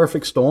like the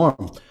perfect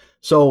storm.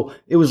 So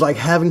it was like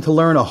having to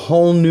learn a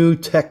whole new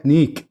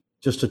technique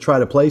just to try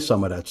to play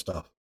some of that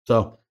stuff.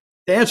 So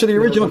to answer the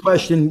original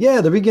question,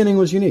 yeah, the beginning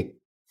was unique.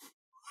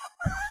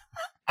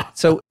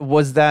 So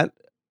was that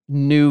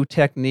new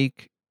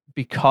technique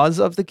because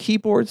of the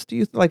keyboards? Do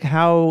you like,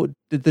 how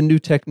did the new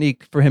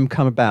technique for him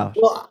come about?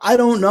 Well, I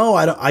don't know.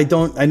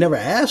 I never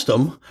asked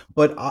him,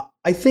 but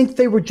I think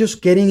they were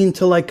just getting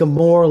into like a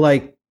more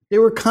like, they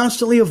were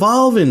constantly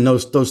evolving,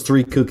 those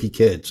three kooky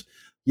kids,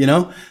 you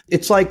know?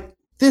 It's like,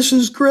 this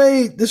is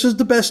great. This is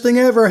the best thing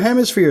ever,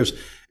 Hemispheres.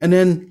 And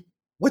then,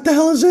 what the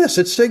hell is this?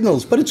 It's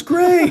Signals, but it's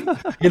great.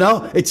 You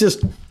know, it's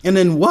just, and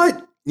then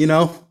what? You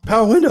know,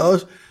 Power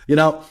Windows, you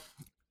know,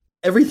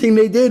 everything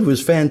they did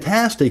was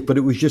fantastic, but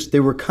it was just, they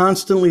were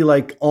constantly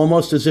like,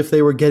 almost as if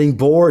they were getting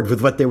bored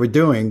with what they were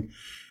doing.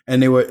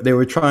 And they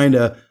were trying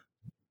to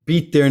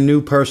beat their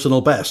new personal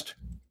best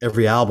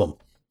every album,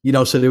 you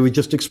know, so they were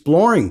just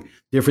exploring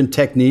different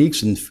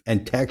techniques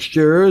and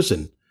textures,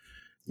 and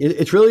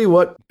it's really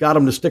what got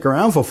them to stick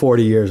around for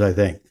 40 years, I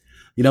think.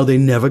 You know, they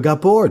never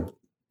got bored.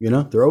 You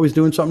know, they're always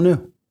doing something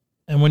new.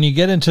 And when you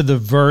get into the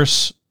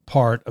verse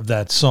part of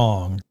that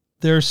song,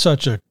 there's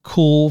such a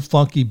cool,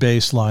 funky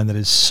bass line that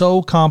is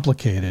so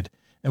complicated.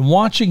 And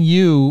watching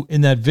you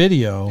in that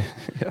video,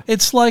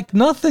 it's like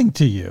nothing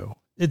to you.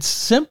 It's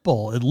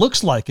simple. It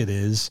looks like it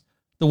is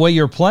the way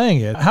you're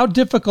playing it. How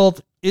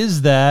difficult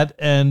is that?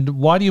 And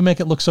why do you make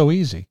it look so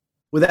easy?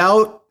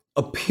 Without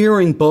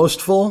appearing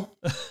boastful,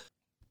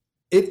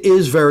 it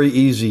is very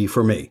easy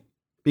for me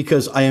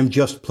because I am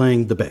just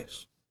playing the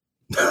bass.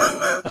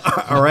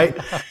 All right.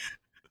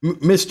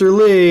 Mr.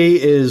 Lee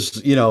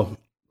is, you know,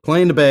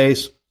 playing the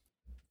bass,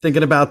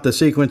 thinking about the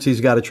sequence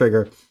he's got to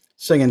trigger,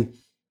 singing,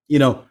 you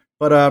know,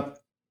 but,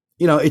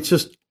 you know, it's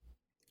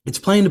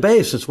playing the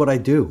bass. It's what I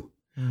do,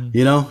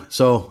 you know?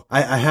 So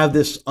I have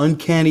this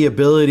uncanny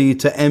ability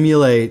to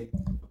emulate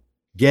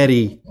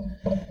Geddy,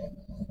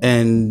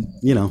 and,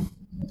 you know,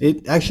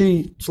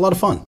 it's a lot of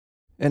fun.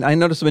 And I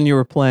noticed when you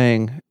were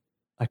playing,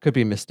 I could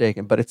be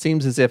mistaken, but it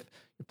seems as if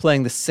you're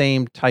playing the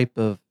same type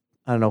of,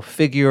 I don't know,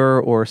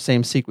 figure or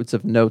same sequence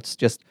of notes,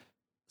 just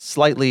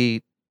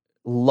slightly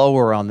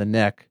lower on the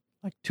neck,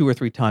 like 2 or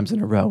 3 times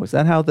in a row. Is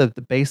that how the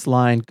bass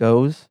line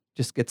goes?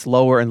 Just gets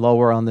lower and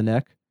lower on the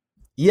neck?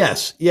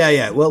 Yes.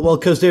 Yeah. Well,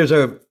 because there's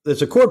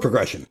a chord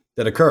progression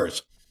that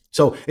occurs.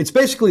 So it's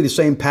basically the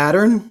same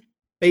pattern,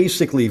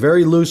 basically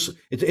very loose.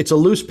 It's a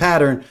loose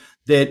pattern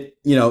that,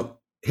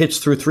 hits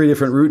through 3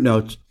 different root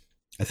notes,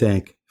 I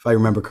think, if I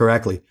remember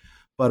correctly.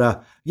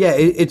 But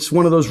it's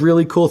one of those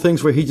really cool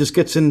things where he just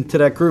gets into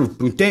that groove.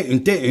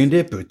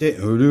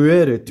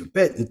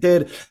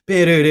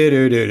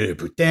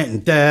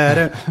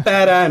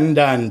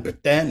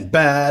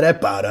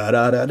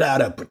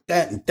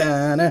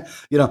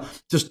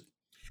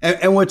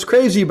 And what's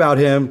crazy about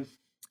him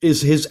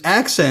is his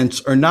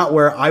accents are not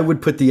where I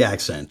would put the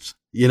accents,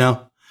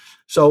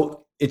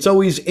 So it's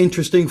always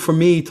interesting for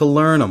me to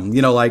learn them.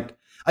 Like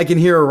I can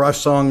hear a Rush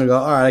song and go,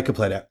 all right, I could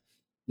play that.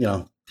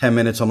 10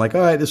 minutes, I'm like,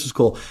 all right, this is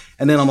cool.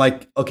 And then I'm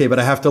like, okay, but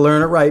I have to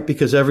learn it right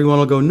because everyone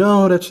will go,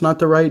 no, that's not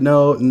the right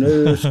note. And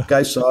this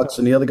guy sucks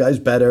and the other guy's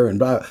better and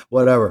blah,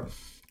 whatever.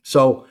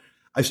 So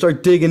I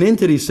start digging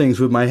into these things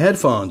with my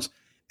headphones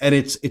and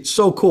it's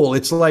so cool.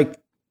 It's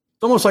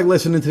almost like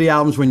listening to the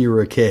albums when you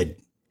were a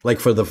kid, like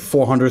for the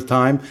 400th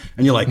time.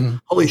 And you're like,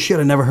 holy shit,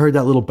 I never heard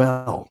that little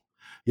bell,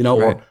 right.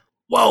 Or,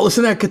 whoa,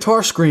 listen to that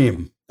guitar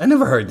scream. I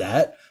never heard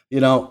that,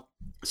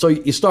 So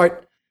you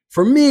start,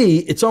 for me,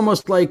 it's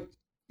almost like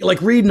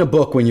reading a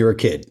book when you're a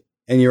kid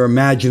and you're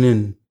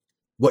imagining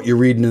what you're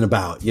reading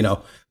about,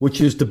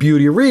 which is the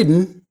beauty of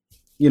reading,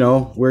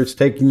 where it's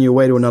taking you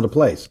away to another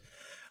place.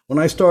 When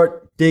I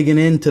start digging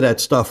into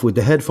that stuff with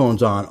the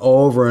headphones on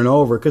over and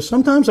over, because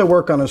sometimes I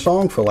work on a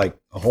song for like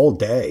a whole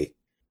day,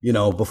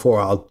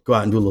 before I'll go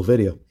out and do a little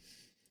video.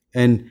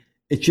 And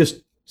it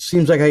just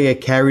seems like I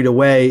get carried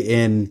away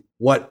in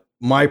what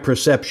my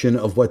perception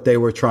of what they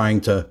were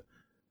trying to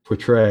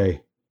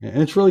portray.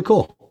 And it's really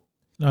cool.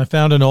 I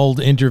found an old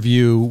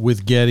interview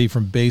with Geddy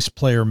from Bass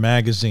Player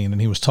magazine, and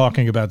he was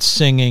talking about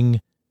singing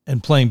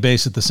and playing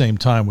bass at the same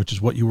time, which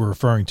is what you were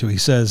referring to. He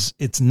says,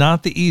 it's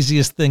not the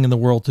easiest thing in the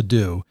world to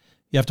do.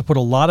 You have to put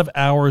a lot of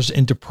hours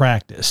into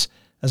practice.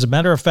 As a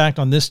matter of fact,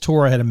 on this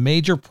tour, I had a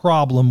major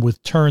problem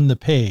with Turn the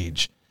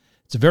Page.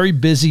 It's a very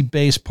busy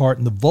bass part,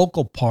 and the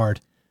vocal part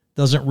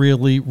doesn't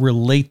really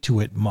relate to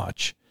it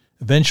much.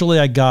 Eventually,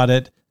 I got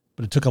it,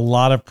 but it took a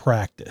lot of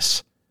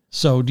practice.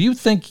 So do you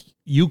think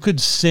you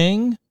could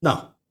sing?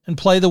 No. And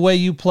play the way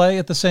you play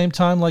at the same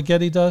time like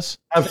Geddy does?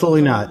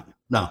 Absolutely not.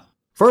 No.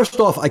 First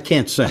off, I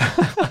can't sing.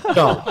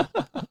 So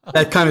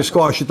that kind of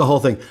squashes the whole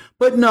thing.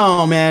 But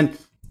no, man,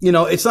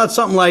 it's not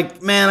something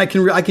like, man, I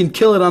can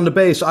kill it on the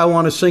bass. I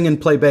want to sing and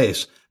play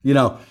bass.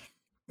 Man,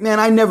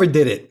 I never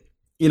did it.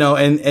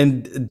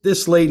 And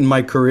this late in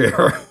my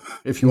career,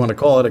 if you want to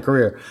call it a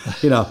career,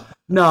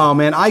 no,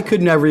 man, I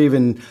could never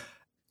even,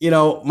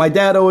 my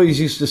dad always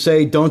used to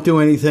say, don't do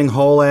anything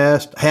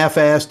whole-assed,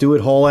 half-assed, do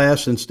it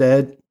whole-assed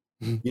instead.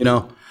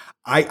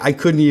 I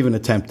couldn't even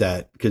attempt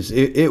that because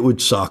it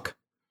would suck.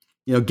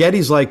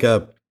 Geddy's like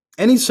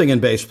any singing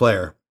bass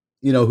player,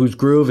 who's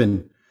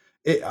grooving.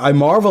 I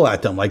marvel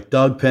at them, like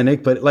Doug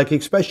Pinnick, but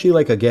especially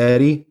like a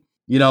Geddy,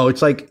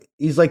 it's like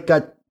he's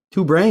got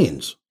 2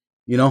 brains,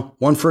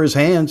 one for his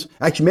hands.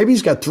 Actually, maybe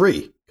he's got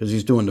 3 because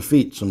he's doing the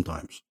feet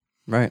sometimes.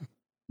 Right.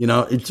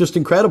 It's just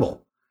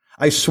incredible.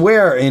 I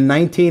swear in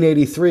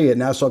 1983 at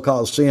Nassau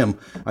Coliseum,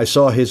 I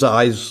saw his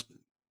eyes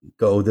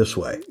go this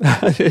way.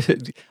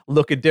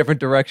 Look at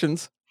different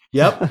directions.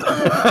 Yep.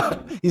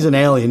 He's an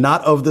alien,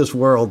 not of this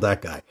world,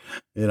 that guy,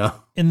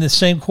 In the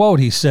same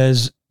quote, he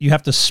says, you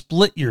have to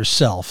split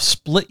yourself,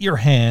 split your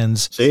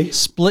hands,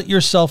 split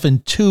yourself in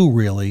 2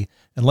 really,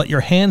 and let your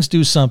hands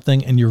do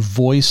something and your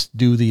voice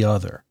do the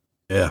other.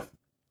 Yeah.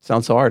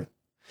 Sounds hard.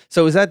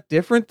 So is that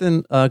different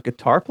than a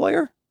guitar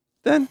player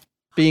then?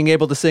 Being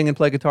able to sing and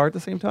play guitar at the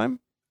same time?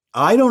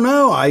 I don't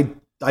know. I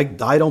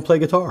don't play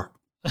guitar.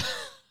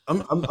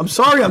 I'm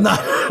sorry, I'm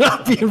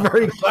not being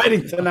very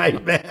exciting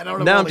tonight, man.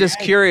 Now I'm just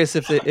curious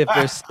if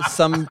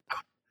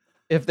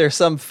there's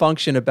some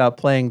function about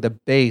playing the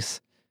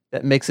bass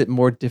that makes it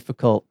more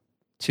difficult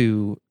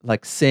to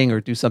like sing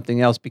or do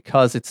something else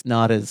because it's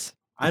not as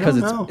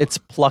it's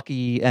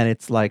plucky and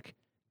it's like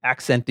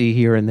accenty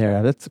here and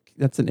there.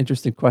 That's an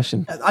interesting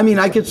question. I mean,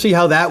 I could see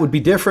how that would be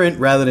different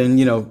rather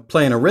than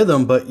playing a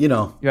rhythm, but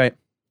right.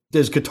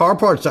 There's guitar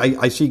parts.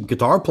 I see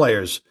guitar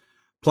players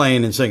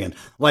playing and singing.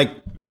 Like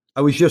I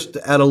was just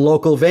at a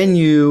local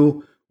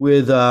venue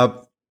with an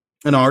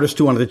artist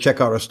who wanted to check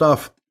out our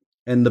stuff,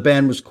 and the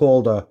band was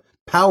called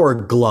Power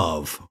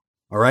Glove.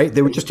 All right,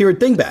 they were just here at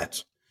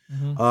Dingbats.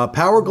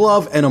 Power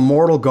Glove and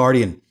Immortal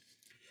Guardian,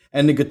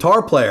 and the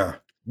guitar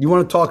player. You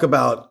want to talk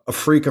about a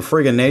freak of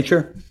friggin'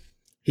 nature?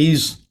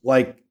 He's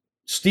like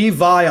Steve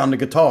Vai on the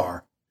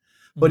guitar,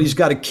 but he's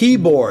got a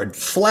keyboard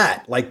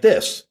flat like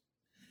this,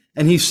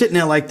 and he's sitting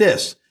there like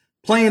this,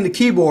 playing the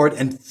keyboard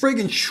and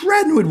friggin'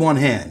 shredding with one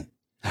hand.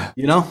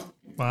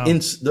 Wow.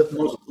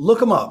 Look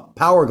them up.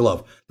 Power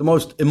Glove, the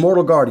most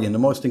immortal guardian, the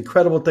most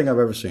incredible thing I've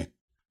ever seen.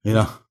 You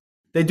know,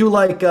 they do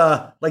like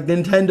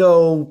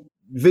Nintendo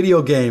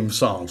video game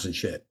songs and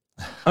shit.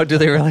 Oh, do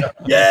they really?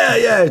 Yeah.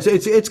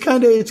 It's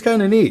kind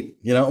of neat.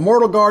 You know,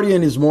 Immortal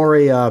Guardian is more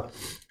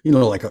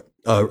like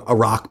a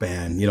rock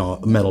band, you know,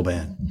 a metal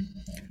band.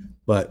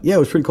 But yeah, it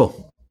was pretty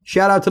cool.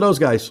 Shout out to those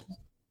guys.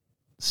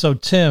 So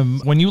Tim,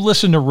 when you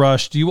listen to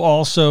Rush, do you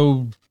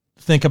also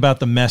think about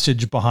the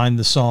message behind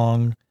the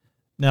song?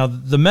 Now,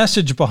 the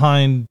message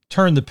behind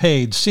Turn the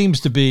Page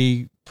seems to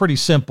be pretty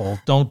simple.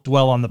 Don't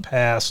dwell on the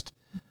past,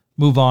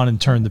 move on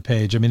and turn the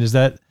page. I mean, is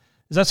that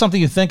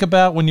something you think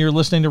about when you're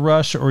listening to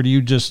Rush, or do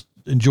you just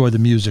enjoy the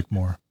music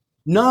more?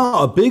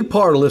 No, a big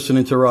part of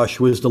listening to Rush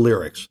was the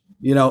lyrics.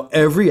 You know,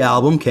 every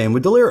album came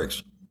with the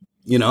lyrics.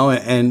 You know,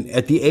 and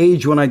at the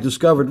age when I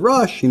discovered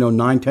Rush, you know,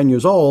 9, 10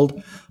 years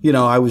old, you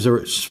know, I was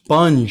a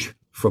sponge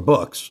for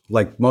books,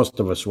 like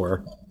most of us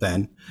were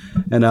then.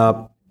 And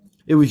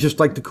it was just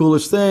like the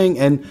coolest thing.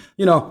 And,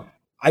 you know,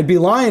 I'd be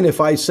lying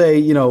if I say,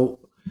 you know,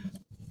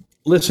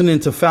 listening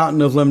to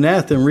Fountain of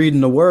Limnath and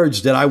reading the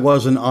words that I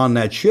wasn't on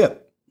that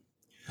ship.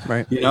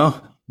 Right. You know,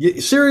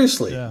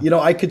 seriously, Yeah. You know,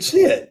 I could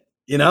see it,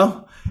 you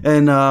know,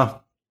 and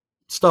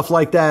stuff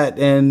like that.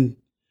 And,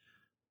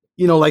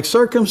 you know, like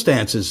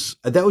Circumstances,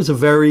 that was a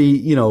very,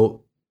 you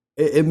know,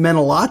 it meant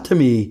a lot to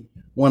me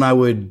when I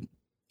would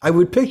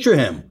picture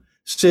him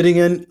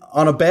sitting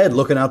on a bed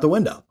looking out the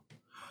window,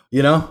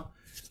 you know,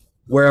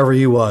 wherever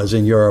he was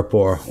in Europe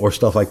or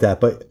stuff like that.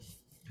 But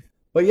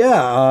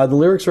yeah, the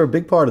lyrics are a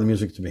big part of the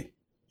music to me,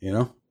 you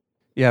know?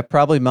 Yeah,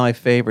 probably my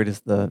favorite is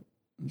the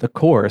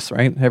chorus,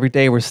 right? Every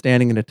day we're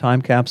standing in a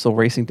time capsule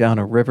racing down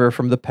a river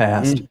from the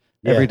past.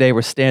 Yeah. Every day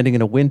we're standing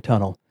in a wind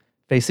tunnel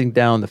facing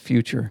down the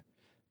future,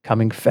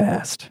 coming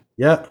fast.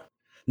 Yeah.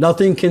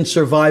 Nothing can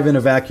survive in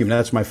a vacuum.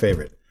 That's my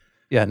favorite.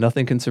 Yeah,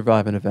 nothing can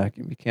survive in a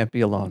vacuum. You can't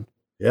be alone.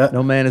 Yeah.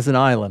 No man is an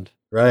island.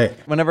 Right.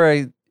 Whenever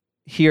I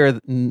hear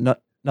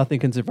nothing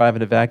can survive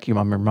in a vacuum,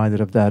 I'm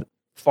reminded of that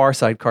Far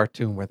Side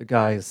cartoon where the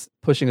guy is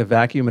pushing a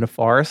vacuum in a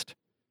forest,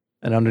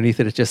 and underneath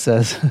it just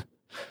says,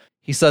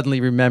 he suddenly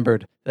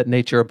remembered that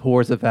nature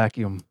abhors a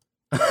vacuum.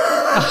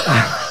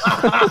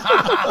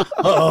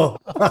 Uh-oh.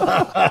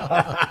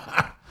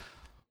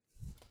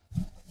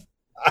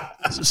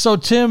 So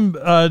Tim,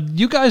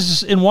 you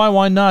guys in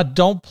Why Not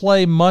don't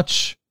play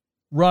much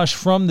Rush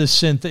from the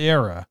synth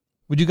era.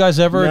 Would you guys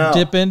ever No.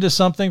 dip into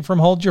something from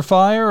Hold Your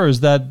Fire, or is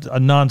that a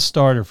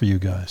non-starter for you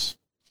guys?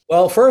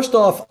 Well, first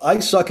off, I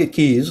suck at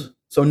keys,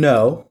 so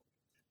no.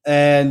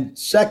 And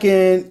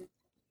second,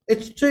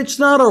 it's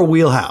not our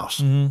wheelhouse.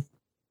 Mm-hmm.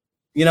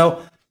 You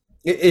know,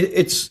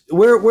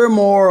 we're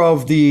more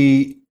of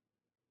the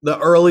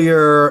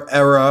earlier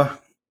era,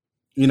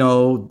 you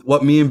know,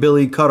 what me and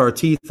Billy cut our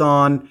teeth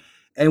on.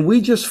 And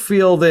we just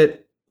feel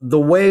that the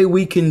way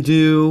we can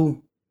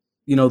do,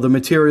 you know, the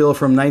material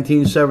from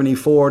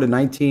 1974 to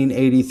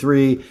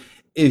 1983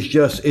 is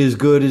just as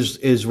good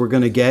as we're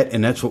going to get.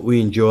 And that's what we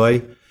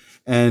enjoy.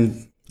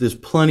 And there's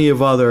plenty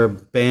of other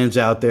bands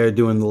out there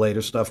doing the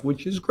later stuff,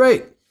 which is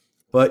great.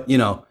 But, you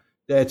know,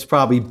 that's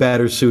probably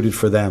better suited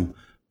for them,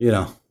 you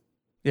know.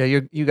 Yeah,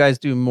 you guys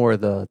do more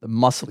of the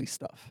muscly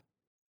stuff,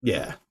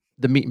 Yeah.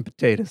 the meat and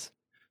potatoes.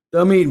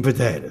 The meat and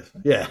potatoes.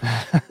 Yeah.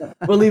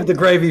 We'll leave the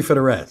gravy for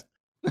the rest.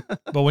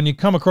 But when you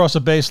come across a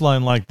bass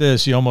line like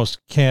this, you almost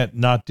can't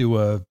not do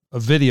a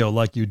video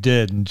like you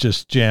did and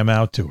just jam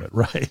out to it,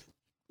 right?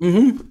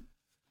 Mm-hmm.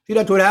 See,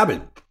 that's what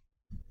happened.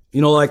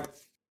 You know, like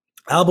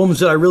albums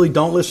that I really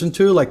don't listen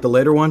to, like the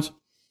later ones,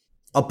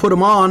 I'll put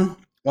them on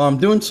while I'm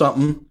doing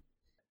something,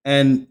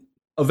 and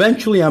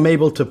eventually I'm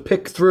able to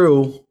pick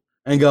through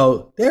and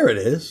go, there it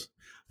is.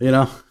 You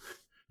know,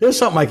 there's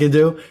something I can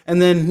do.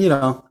 And then, you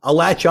know, I'll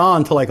latch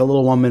on to like a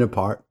little 1 minute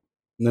part,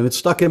 and then it's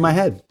stuck in my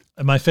head.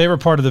 And my favorite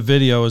part of the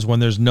video is when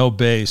there's no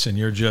bass and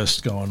you're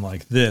just going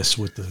like this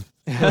with the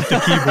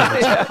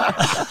keyboard.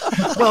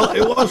 Well,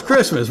 it was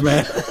Christmas,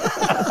 man.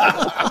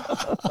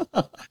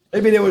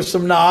 Maybe there was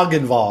some nog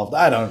involved.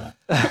 I don't know.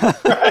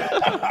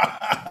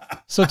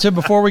 So Tim,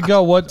 before we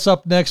go, what's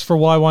up next for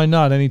Why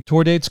Not? Any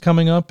tour dates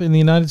coming up in the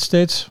United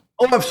States?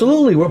 Oh,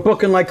 absolutely. We're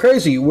booking like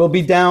crazy. We'll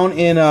be down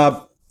in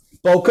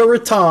Boca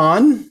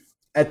Raton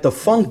at the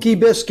Funky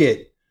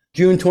Biscuit,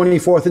 June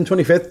 24th and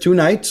 25th, 2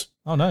 nights.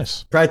 Oh,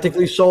 nice.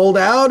 Practically sold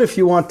out. If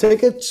you want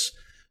tickets,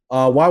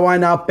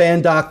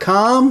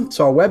 whynotband.com. It's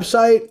our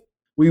website.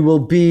 We will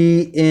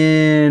be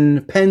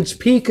in Penns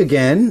Peak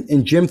again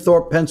in Jim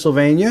Thorpe,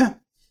 Pennsylvania,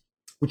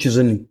 which is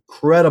an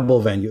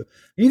incredible venue.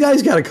 You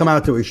guys got to come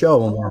out to a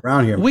show when we're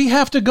around here. We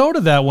have to go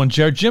to that one,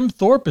 Jared. Jim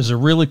Thorpe is a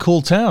really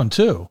cool town,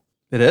 too.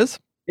 It is?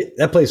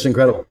 That place is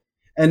incredible.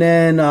 And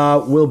then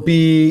we'll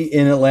be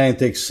in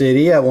Atlantic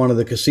City at one of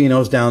the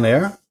casinos down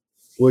there,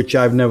 which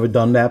I've never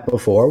done that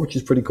before, which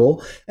is pretty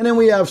cool. And then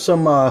we have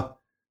some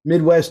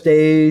Midwest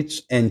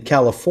dates and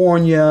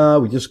California.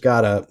 We just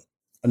got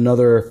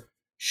another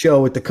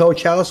show at the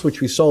Coach House,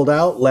 which we sold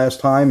out last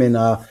time in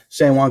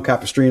San Juan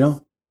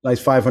Capistrano.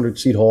 Nice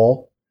 500-seat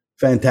hall.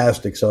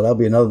 Fantastic. So that'll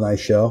be another nice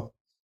show.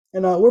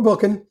 And we're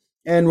booking.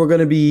 And we're going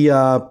to be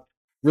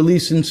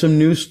releasing some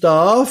new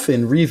stuff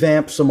and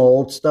revamp some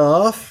old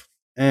stuff.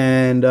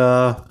 And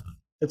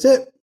that's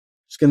it.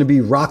 It's going to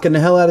be rocking the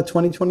hell out of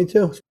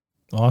 2022.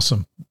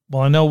 Awesome.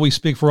 Well, I know we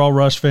speak for all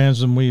Rush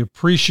fans, and we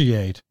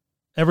appreciate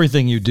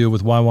everything you do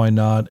with Why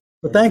Not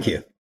But thank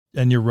you.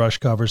 and your Rush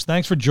covers.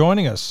 Thanks for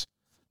joining us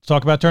to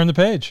talk about Turn the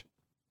Page.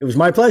 It was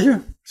my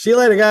pleasure. See you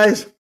later,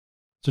 guys.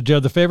 So,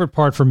 Joe, the favorite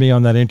part for me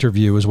on that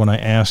interview is when I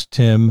asked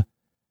him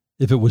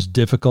if it was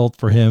difficult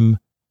for him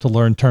to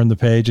learn Turn the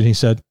Page, and he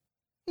said,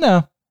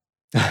 no.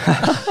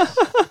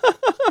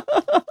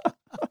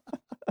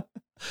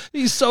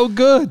 He's so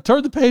good.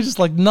 Turn the Page is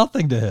like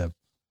nothing to him.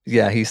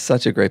 Yeah, he's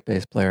such a great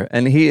bass player,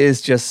 and he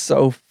is just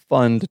so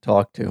fun to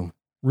talk to.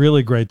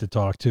 Really great to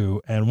talk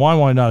to. And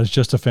Why Not is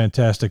just a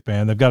fantastic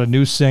band. They've got a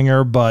new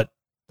singer, but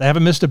they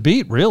haven't missed a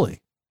beat,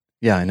 really.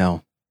 Yeah, I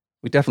know.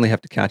 We definitely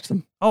have to catch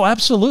them. Oh,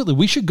 absolutely.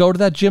 We should go to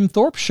that Jim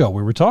Thorpe show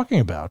we were talking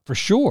about, for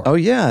sure. Oh,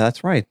 yeah,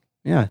 that's right.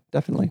 Yeah,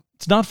 definitely.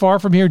 It's not far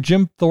from here.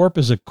 Jim Thorpe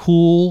is a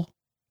cool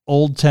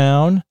old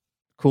town.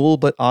 Cool,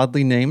 but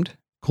oddly named.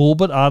 Cool,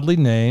 but oddly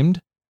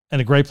named. And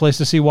a great place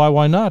to see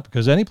Why Not,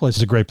 because any place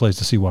is a great place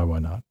to see Why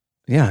Not.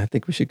 Yeah, I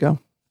think we should go.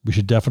 We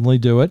should definitely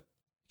do it.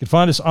 You can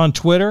find us on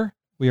Twitter.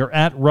 We are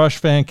at Rush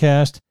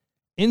Fancast.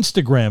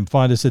 Instagram,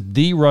 find us at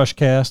The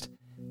Rushcast.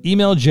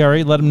 Email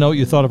Jerry. Let him know what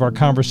you thought of our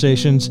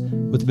conversations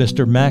with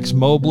Mr. Max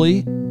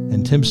Mobley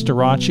and Tim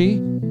Starachi.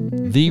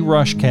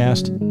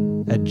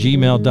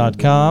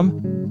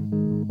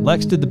 TheRushcast@gmail.com.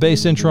 Lex did the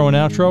bass intro and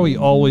outro. He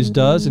always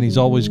does, and he's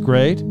always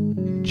great.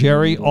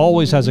 Jerry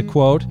always has a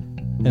quote,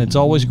 and it's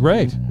always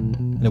great.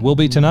 And it will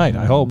be tonight,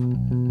 I hope.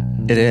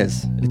 It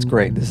is. It's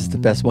great. This is the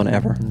best one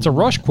ever. It's a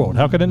Rush quote.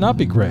 How could it not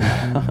be great?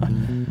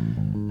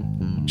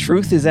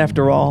 Truth is,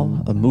 after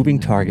all, a moving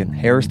target,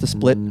 hairs to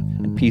split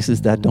and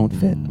pieces that don't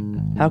fit.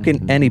 How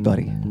can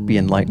anybody be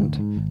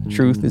enlightened?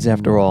 Truth is,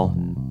 after all,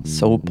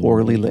 so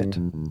poorly lit.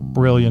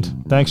 Brilliant.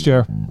 Thanks,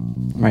 Jer.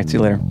 All right, see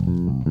you later.